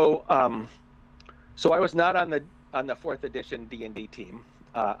 So I was not on the 4th edition D&D team,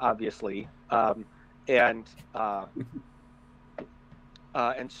 obviously, and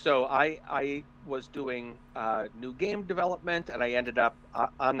so I was doing new game development, and I ended up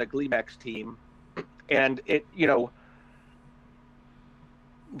on the Glimax team, and it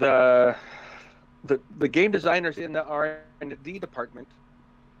the game designers in the R&D department,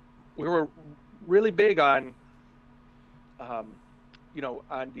 we were really big on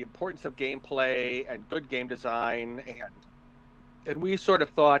on the importance of gameplay and good game design, and we sort of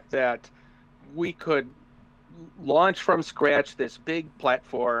thought that we could launch from scratch this big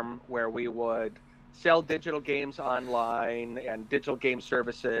platform where we would sell digital games online and digital game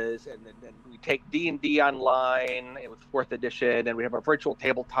services, and then we take D&D online with 4th edition, and we have a virtual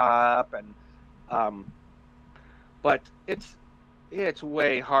tabletop, and but it's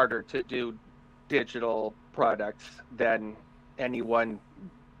way harder to do digital products than anyone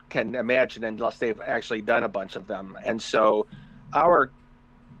can imagine unless they've actually done a bunch of them. And so our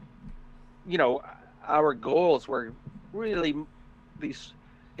goals were really, these,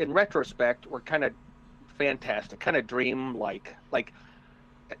 in retrospect, were kind of fantastic, kind of dream-like. Like,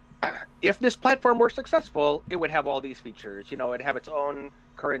 if this platform were successful, it would have all these features. It'd have its own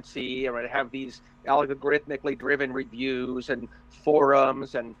currency, and it'd have these algorithmically driven reviews and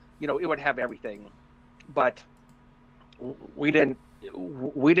forums, and it would have everything. But we didn't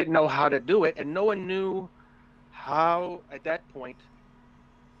know how to do it, and no one knew how. At that point,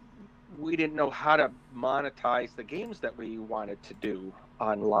 we didn't know how to monetize the games that we wanted to do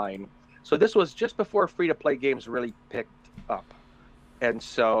online. So this was just before free-to-play games really picked up, and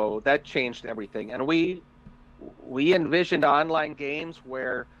so that changed everything. And we envisioned online games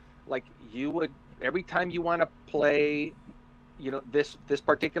where, like, you would, every time you want to play, this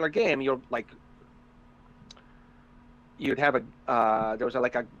particular game, you'd have there was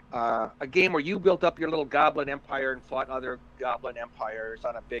a game where you built up your little goblin empire and fought other goblin empires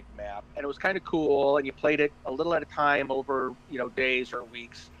on a big map, and it was kind of cool, and you played it a little at a time over days or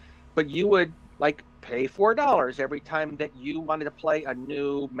weeks, but you would pay $4 every time that you wanted to play a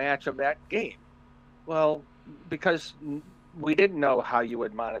new match of that game. Well, because we didn't know how you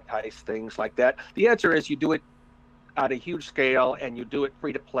would monetize things like that, the answer is you do it on a huge scale, and you do it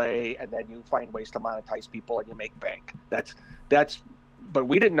free to play, and then you find ways to monetize people and you make bank. That's but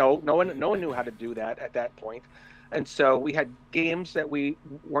we didn't know. No one knew how to do that at that point. And so we had games that we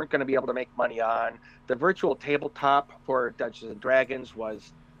weren't going to be able to make money on. The virtual tabletop for Dungeons and Dragons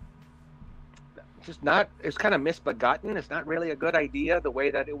was just not, it's kind of misbegotten. It's not really a good idea, the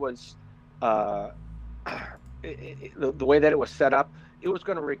way that it was, the way that it was set up. It was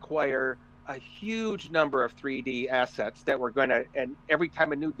going to require a huge number of 3D assets that were going to, and every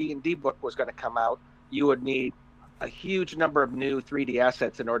time a new D&D book was going to come out, you would need a huge number of new 3D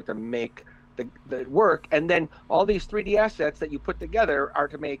assets in order to make the work. And then all these 3D assets that you put together are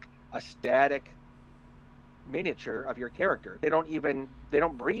to make a static miniature of your character. They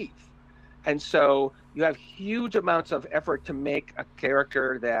don't breathe. And so you have huge amounts of effort to make a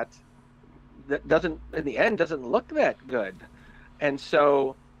character that doesn't, in the end, doesn't look that good. And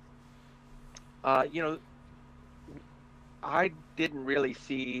so, you know, I didn't really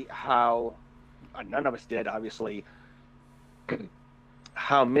see how, none of us did, obviously,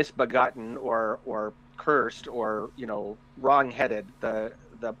 how misbegotten or cursed or, you know, wrong-headed the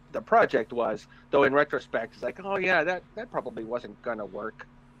project was. Though in retrospect, it's like, oh yeah, that probably wasn't gonna work.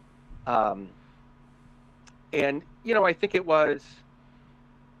 And you know, I think it was,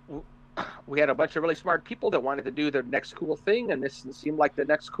 we had a bunch of really smart people that wanted to do the next cool thing, and this seemed like the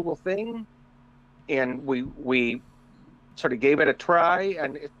next cool thing, and we sort of gave it a try,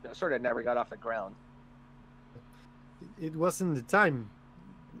 and it sort of never got off the ground. It wasn't the time,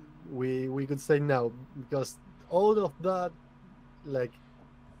 we could say now, because all of that, like,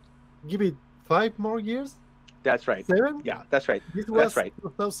 give it 5 more years. That's right. 7? Yeah, that's right. This was that's right.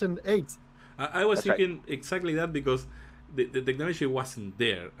 2008. I was That's thinking right. exactly that, because the technology wasn't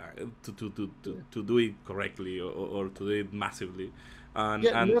there to do it correctly or to do it massively. And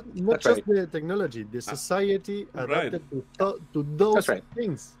Not That's just right. the technology, the society Right. adapted to those That's right.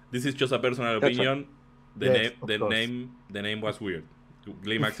 things. this is just a personal That's right. opinion. Yes, of course. The name was weird.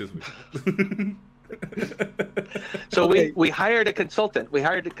 Glimax is weird. So Okay. we hired a consultant. We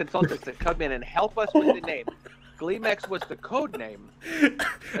hired a consultant to come in and help us with the name. Glimax was the code name. And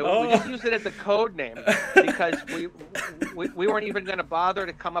we just used it as a code name because we weren't even going to bother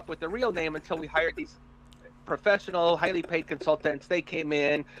to come up with the real name until we hired these professional, highly paid consultants. They came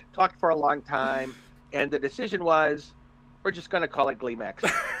in, talked for a long time, and the decision was, we're just going to call it Glimax.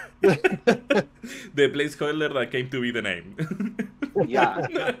 The placeholder that came to be the name. Yeah,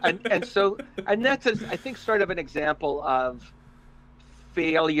 and that's I think sort of an example of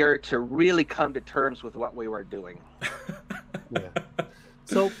failure to really come to terms with what we were doing. Yeah.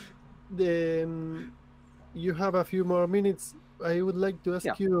 So, you have a few more minutes. I would like to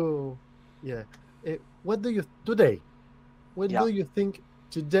ask you, what do you today? What do you think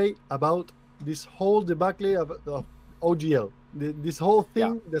today about this whole debacle of OGL? This whole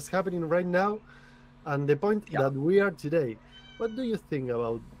thing that's happening right now, and the point that we are today. What do you think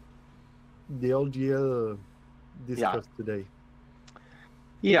about the OGL discourse today?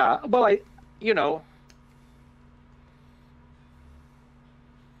 Yeah, well,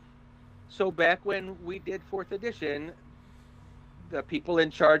 so back when we did 4th edition, the people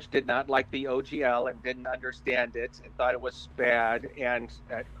in charge did not like the OGL and didn't understand it and thought it was bad, and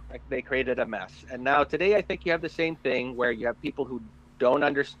they created a mess. And now today, I think you have the same thing where you have people who don't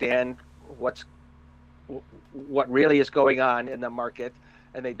understand what really is going on in the market,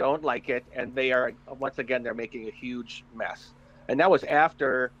 and they don't like it, and they are, once again, they're making a huge mess. And that was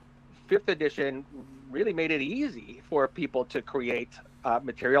after 5th edition really made it easy for people to create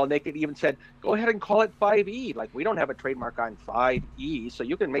material. And they could even said, go ahead and call it 5e. Like, we don't have a trademark on 5e, so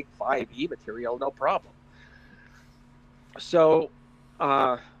you can make 5e material, no problem. So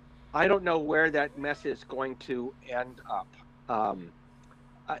I don't know where that mess is going to end up.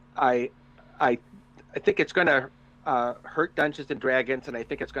 I think it's going to hurt Dungeons and Dragons, and I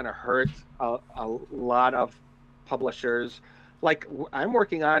think it's going to hurt a lot of publishers. Like, I'm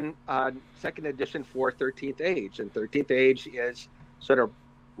working on 2nd edition for 13th Age, and 13th Age is sort of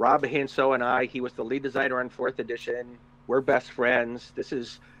Rob Hinso and I. He was the lead designer on 4th edition. We're best friends. This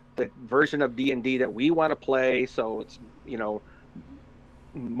is the version of D&D that we want to play, so it's, you know,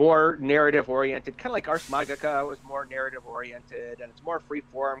 more narrative oriented, kind of like Ars Magica was more narrative oriented, and it's more free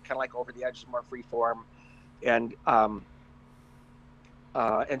form, kind of like Over the Edge is more free form, and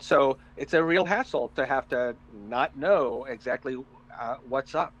so it's a real hassle to have to not know exactly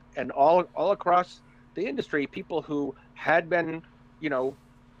what's up. And all across the industry, people who had been, you know,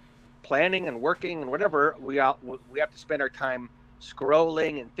 planning and working and whatever, we have to spend our time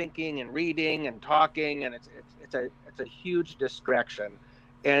scrolling and thinking and reading and talking, and it's a huge distraction.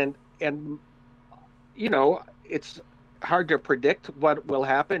 And you know, it's hard to predict what will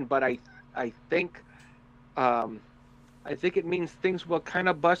happen, but I think it means things will kind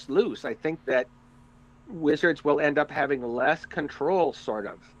of bust loose. I think that Wizards will end up having less control, sort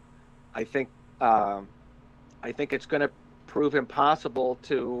of. I think it's going to prove impossible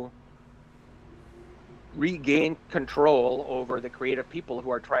to regain control over the creative people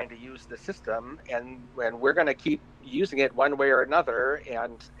who are trying to use the system, and we're going to keep using it one way or another,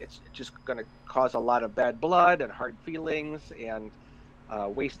 and it's just going to cause a lot of bad blood and hard feelings and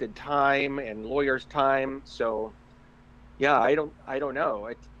wasted time and lawyers' time. So yeah, I don't know.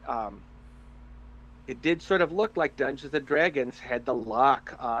 It did sort of look like Dungeons and Dragons had the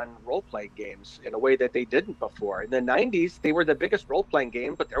lock on role-playing games in a way that they didn't before. In the 90s, they were the biggest role-playing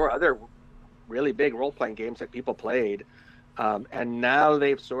game, but there were other really big role-playing games that people played. And now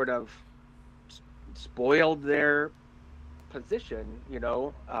they've sort of spoiled their position, you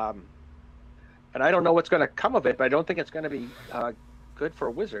know. And I don't know what's going to come of it, but I don't think it's going to be good for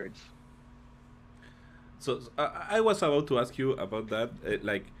Wizards. So I was about to ask you about that.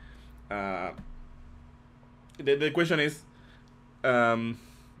 The question is,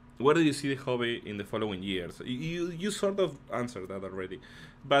 where do you see the hobby in the following years? You sort of answered that already,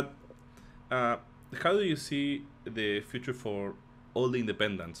 but how do you see the future for all the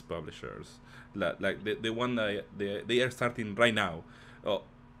independent publishers, like the one that they are starting right now,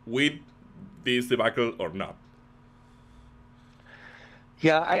 with this debacle or not?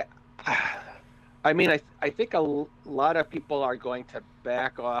 Yeah, I mean, I think a lot of people are going to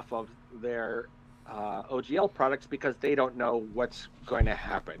back off of their OGL products because they don't know what's going to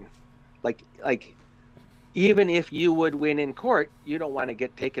happen. Like even if you would win in court, you don't want to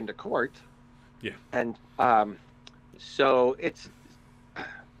get taken to court. Yeah. And so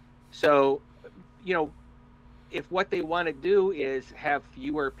you know, if what they want to do is have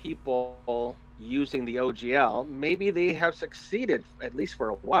fewer people using the OGL, maybe they have succeeded at least for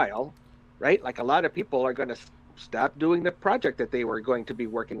a while, right? Like a lot of people are going to stop doing the project that they were going to be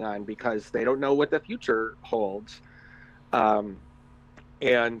working on because they don't know what the future holds. And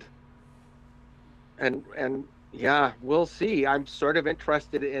yeah, we'll see. I'm sort of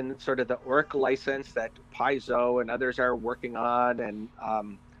interested in sort of the Orc license that Paizo and others are working on. And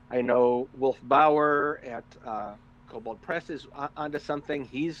I know Wolf Bauer at Kobold Press is onto something.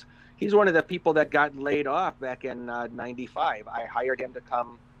 He's one of the people that got laid off back in '95. I hired him to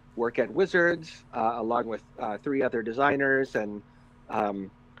come work at Wizards along with 3 other designers. And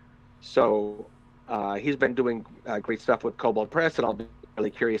so he's been doing great stuff with Kobold Press, and I'll be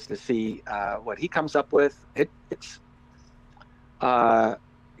really curious to see what he comes up with. It's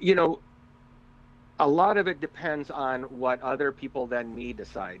you know, a lot of it depends on what other people than me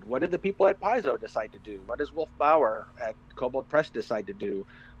decide. What did the people at Paizo decide to do? What does Wolf Bauer at Kobold Press decide to do?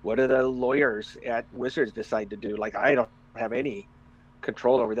 What do the lawyers at Wizards decide to do? Like, I don't have any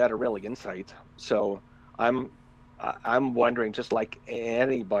control over that or really insight. So I'm wondering, just like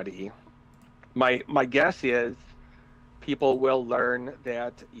anybody, my guess is people will learn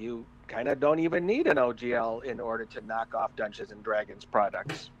that you kind of don't even need an OGL in order to knock off Dungeons and Dragons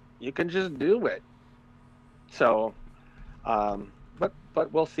products. You can just do it. So, but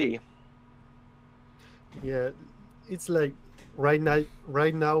we'll see. Yeah, it's like right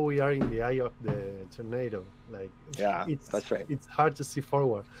now we are in the eye of the tornado. Like, yeah, that's right. It's hard to see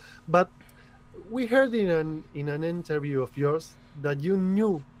forward. But we heard in an interview of yours that you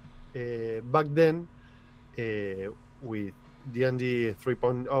knew back then with D&D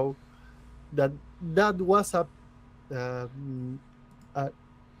 3.0 that was a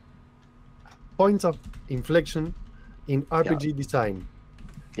point of inflection in RPG design.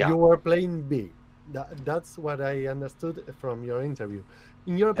 Yeah. You were playing big. That's what I understood from your interview.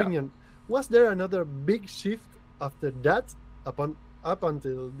 In your opinion, was there another big shift after that up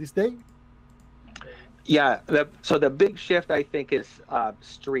until this day? Yeah. So the big shift, I think, is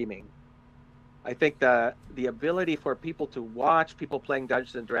streaming. I think the ability for people to watch people playing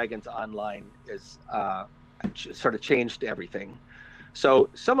Dungeons and Dragons online is sort of changed everything. So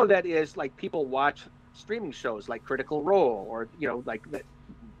some of that is like people watch streaming shows like Critical Role, or like that,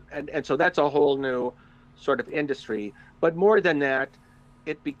 and so that's a whole new sort of industry. But more than that,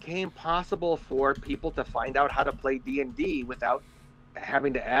 it became possible for people to find out how to play D&D without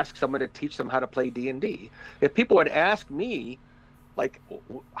having to ask someone to teach them how to play D&D. If people would ask me, like,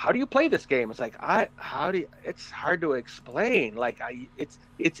 how do you play this game? It's like, it's hard to explain. Like,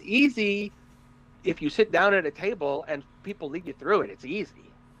 it's easy if you sit down at a table and people lead you through it. It's easy,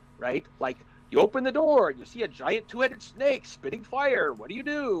 right? Like, you open the door and you see a giant 2-headed snake spitting fire. What do you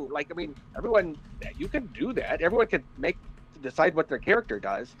do? Like, I mean, you can do that. Everyone can decide what their character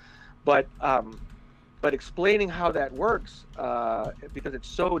does. But but explaining how that works, because it's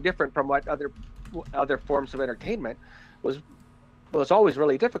so different from what other forms of entertainment was always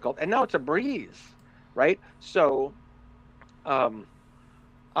really difficult. And now it's a breeze, right? So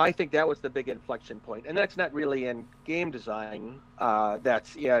I think that was the big inflection point. And that's not really in game design.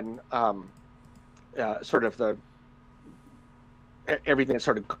 That's in sort of everything that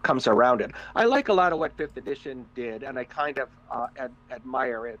sort of comes around it. I like a lot of what 5th edition did, and I kind of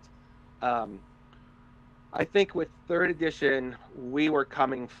admire it. I think with 3rd edition, we were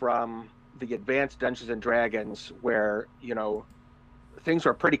coming from the advanced Dungeons and Dragons, where, you know, things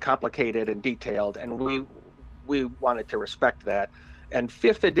were pretty complicated and detailed, and we wanted to respect that. And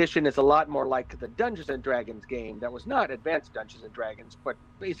 5th edition is a lot more like the Dungeons and Dragons game that was not advanced Dungeons and Dragons, but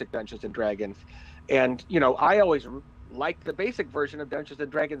basic Dungeons and Dragons. And, you know, I always liked the basic version of Dungeons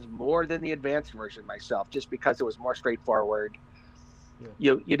and Dragons more than the advanced version myself, just because it was more straightforward.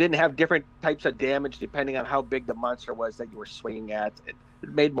 Yeah. You didn't have different types of damage depending on how big the monster was that you were swinging at. It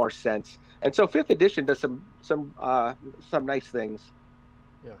made more sense. And so 5th edition does some nice things.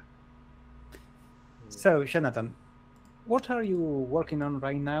 Yeah. So, Jonathan, what are you working on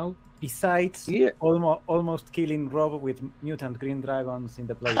right now besides almost killing Rob with mutant green dragons in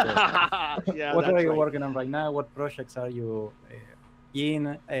the playtest? Yeah, what are you working on right now? What projects are you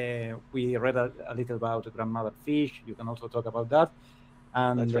in? We read a little about Grandmother Fish. You can also talk about that.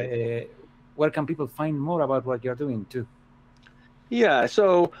 And where can people find more about what you're doing too? Yeah,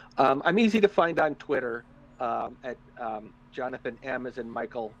 so I'm easy to find on Twitter at Jonathan M as in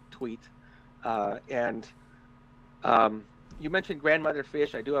Michael tweet. And you mentioned Grandmother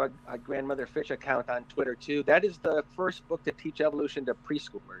Fish. I do have a Grandmother Fish account on Twitter too. That is the first book to teach evolution to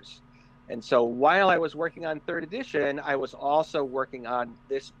preschoolers. And so while I was working on 3rd edition, I was also working on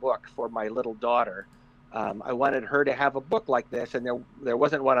this book for my little daughter. I wanted her to have a book like this, and there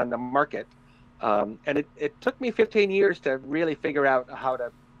wasn't one on the market. And it took me 15 years to really figure out how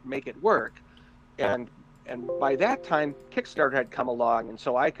to make it work. And by that time, Kickstarter had come along, and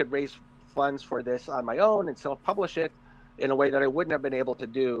so I could raise funds for this on my own and self-publish it in a way that I wouldn't have been able to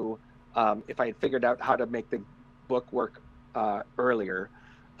do if I had figured out how to make the book work earlier.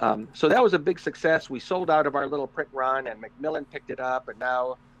 So that was a big success. We sold out of our little print run, and Macmillan picked it up, and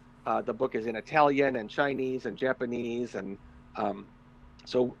now the book is in Italian and Chinese and Japanese, and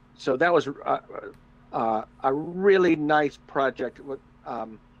so that was a really nice project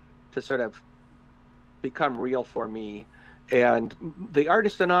to sort of become real for me. And the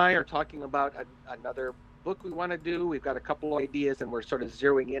artist and I are talking about another book we want to do. We've got a couple of ideas, and we're sort of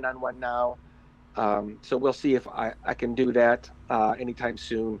zeroing in on one now. So we'll see if I can do that anytime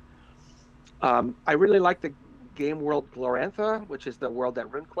soon. I really like the game world Glorantha, which is the world that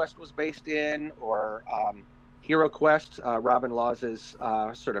RuneQuest was based in, or Hero Quest, Robin Laws's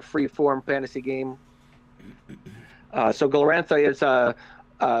sort of free-form fantasy game. So Glorantha is a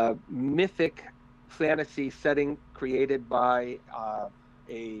mythic fantasy setting created by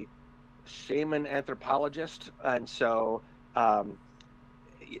a shaman anthropologist, and so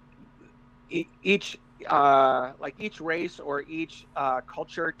each race or each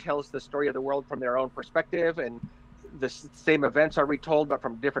culture tells the story of the world from their own perspective, and the same events are retold but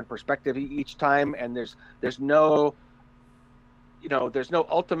from different perspective each time. And there's no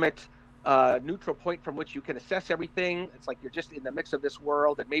ultimate neutral point from which you can assess everything. It's like you're just in the mix of this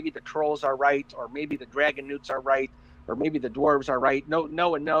world, and maybe the trolls are right, or maybe the dragon newts are right, or maybe the dwarves are right. No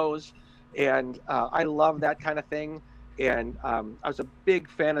one knows. And I love that kind of thing. And I was a big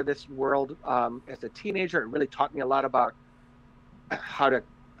fan of this world as a teenager. It really taught me a lot about how to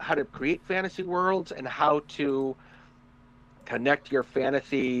create fantasy worlds and how to connect your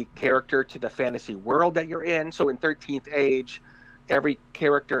fantasy character to the fantasy world that you're in. So in 13th Age, every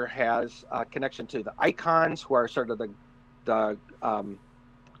character has a connection to the icons, who are sort of the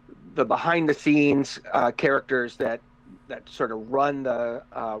behind the scenes characters that sort of run the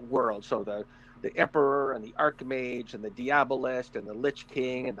world. So the Emperor and the Archmage and the Diabolist and the Lich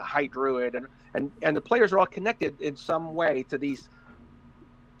King and the High Druid, and the players are all connected in some way to these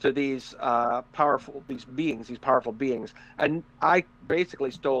powerful beings. And I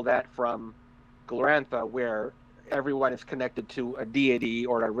basically stole that from Glorantha, where everyone is connected to a deity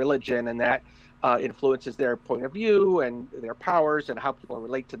or a religion, and that influences their point of view and their powers and how people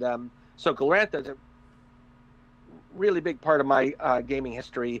relate to them. So Glorantha is a really big part of my gaming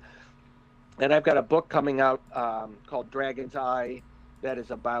history. And I've got a book coming out called Dragon's Eye that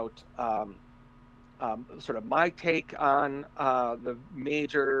is about sort of my take on the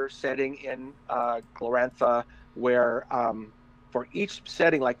major setting in Glorantha, where for each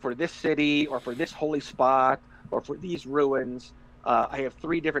setting, like for this city or for this holy spot or for these ruins, I have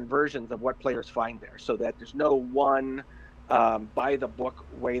 3 different versions of what players find there, so that there's no one by the book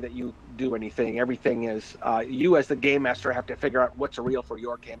way that you do anything. Everything is you as the game master have to figure out what's real for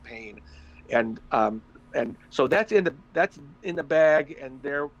your campaign, and so that's in the bag, and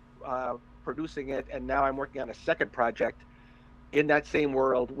they're producing it. And now I'm working on a second project in that same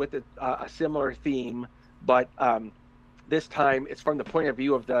world with a similar theme, but this time it's from the point of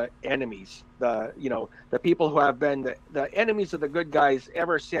view of the enemies, the people who have been the enemies of the good guys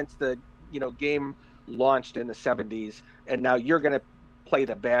ever since the game launched in the 70s, and now you're going to play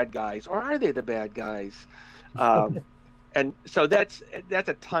the bad guys, or are they the bad guys? And so that's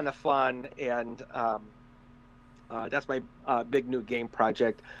a ton of fun, and that's my big new game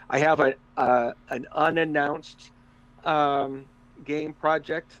project. I have an unannounced game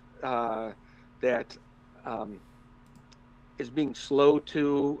project that is being slow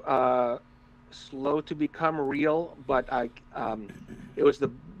to become real, but it was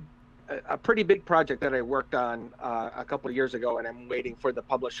a pretty big project that I worked on a couple of years ago, and I'm waiting for the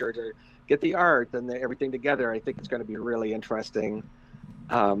publisher to get the art and everything together. I think it's going to be really interesting.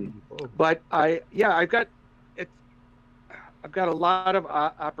 But I've got a lot of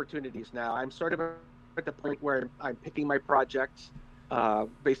opportunities now. I'm sort of at the point where I'm picking my projects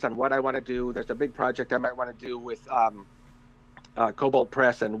based on what I want to do. There's a big project I might want to do with Cobalt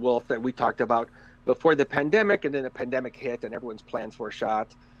Press and Wolf that we talked about before the pandemic, and then the pandemic hit and everyone's plans were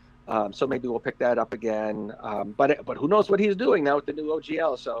shot. So maybe we'll pick that up again. But who knows what he's doing now with the new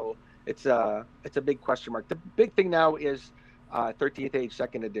OGL? So it's a big question mark. The big thing now is 13th Age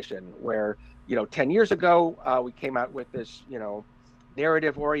Second Edition, where 10 years ago we came out with this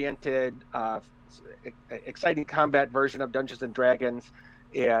narrative-oriented, exciting combat version of Dungeons and Dragons,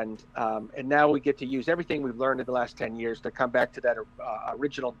 and now we get to use everything we've learned in the last 10 years to come back to that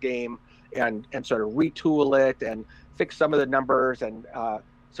original game and sort of retool it and fix some of the numbers and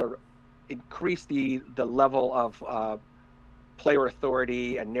sort of increase the level of player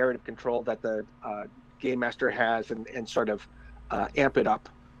authority and narrative control that the game master has, and sort of amp it up.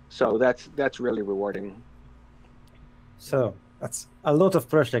 So that's really rewarding. So that's a lot of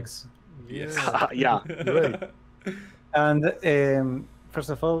projects. Yes. Yeah. Great. And first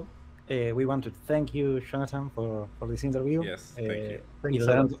of all, we want to thank you, Jonathan, for this interview. Yes, thank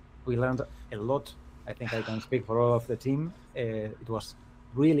you. We learned a lot. I think I can speak for all of the team. It was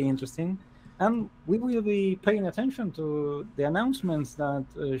really interesting, and we will be paying attention to the announcements that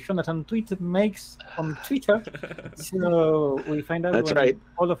Jonathan makes on Twitter, so we find out when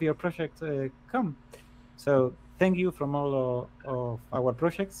all of your projects come. So thank you from all of our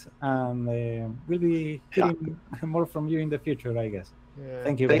projects, and we'll be hearing more from you in the future, I guess. Yeah.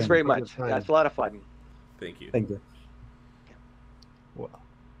 Thank you. Thanks very much. That's a lot of fun. Thank you. Thank you. Wow.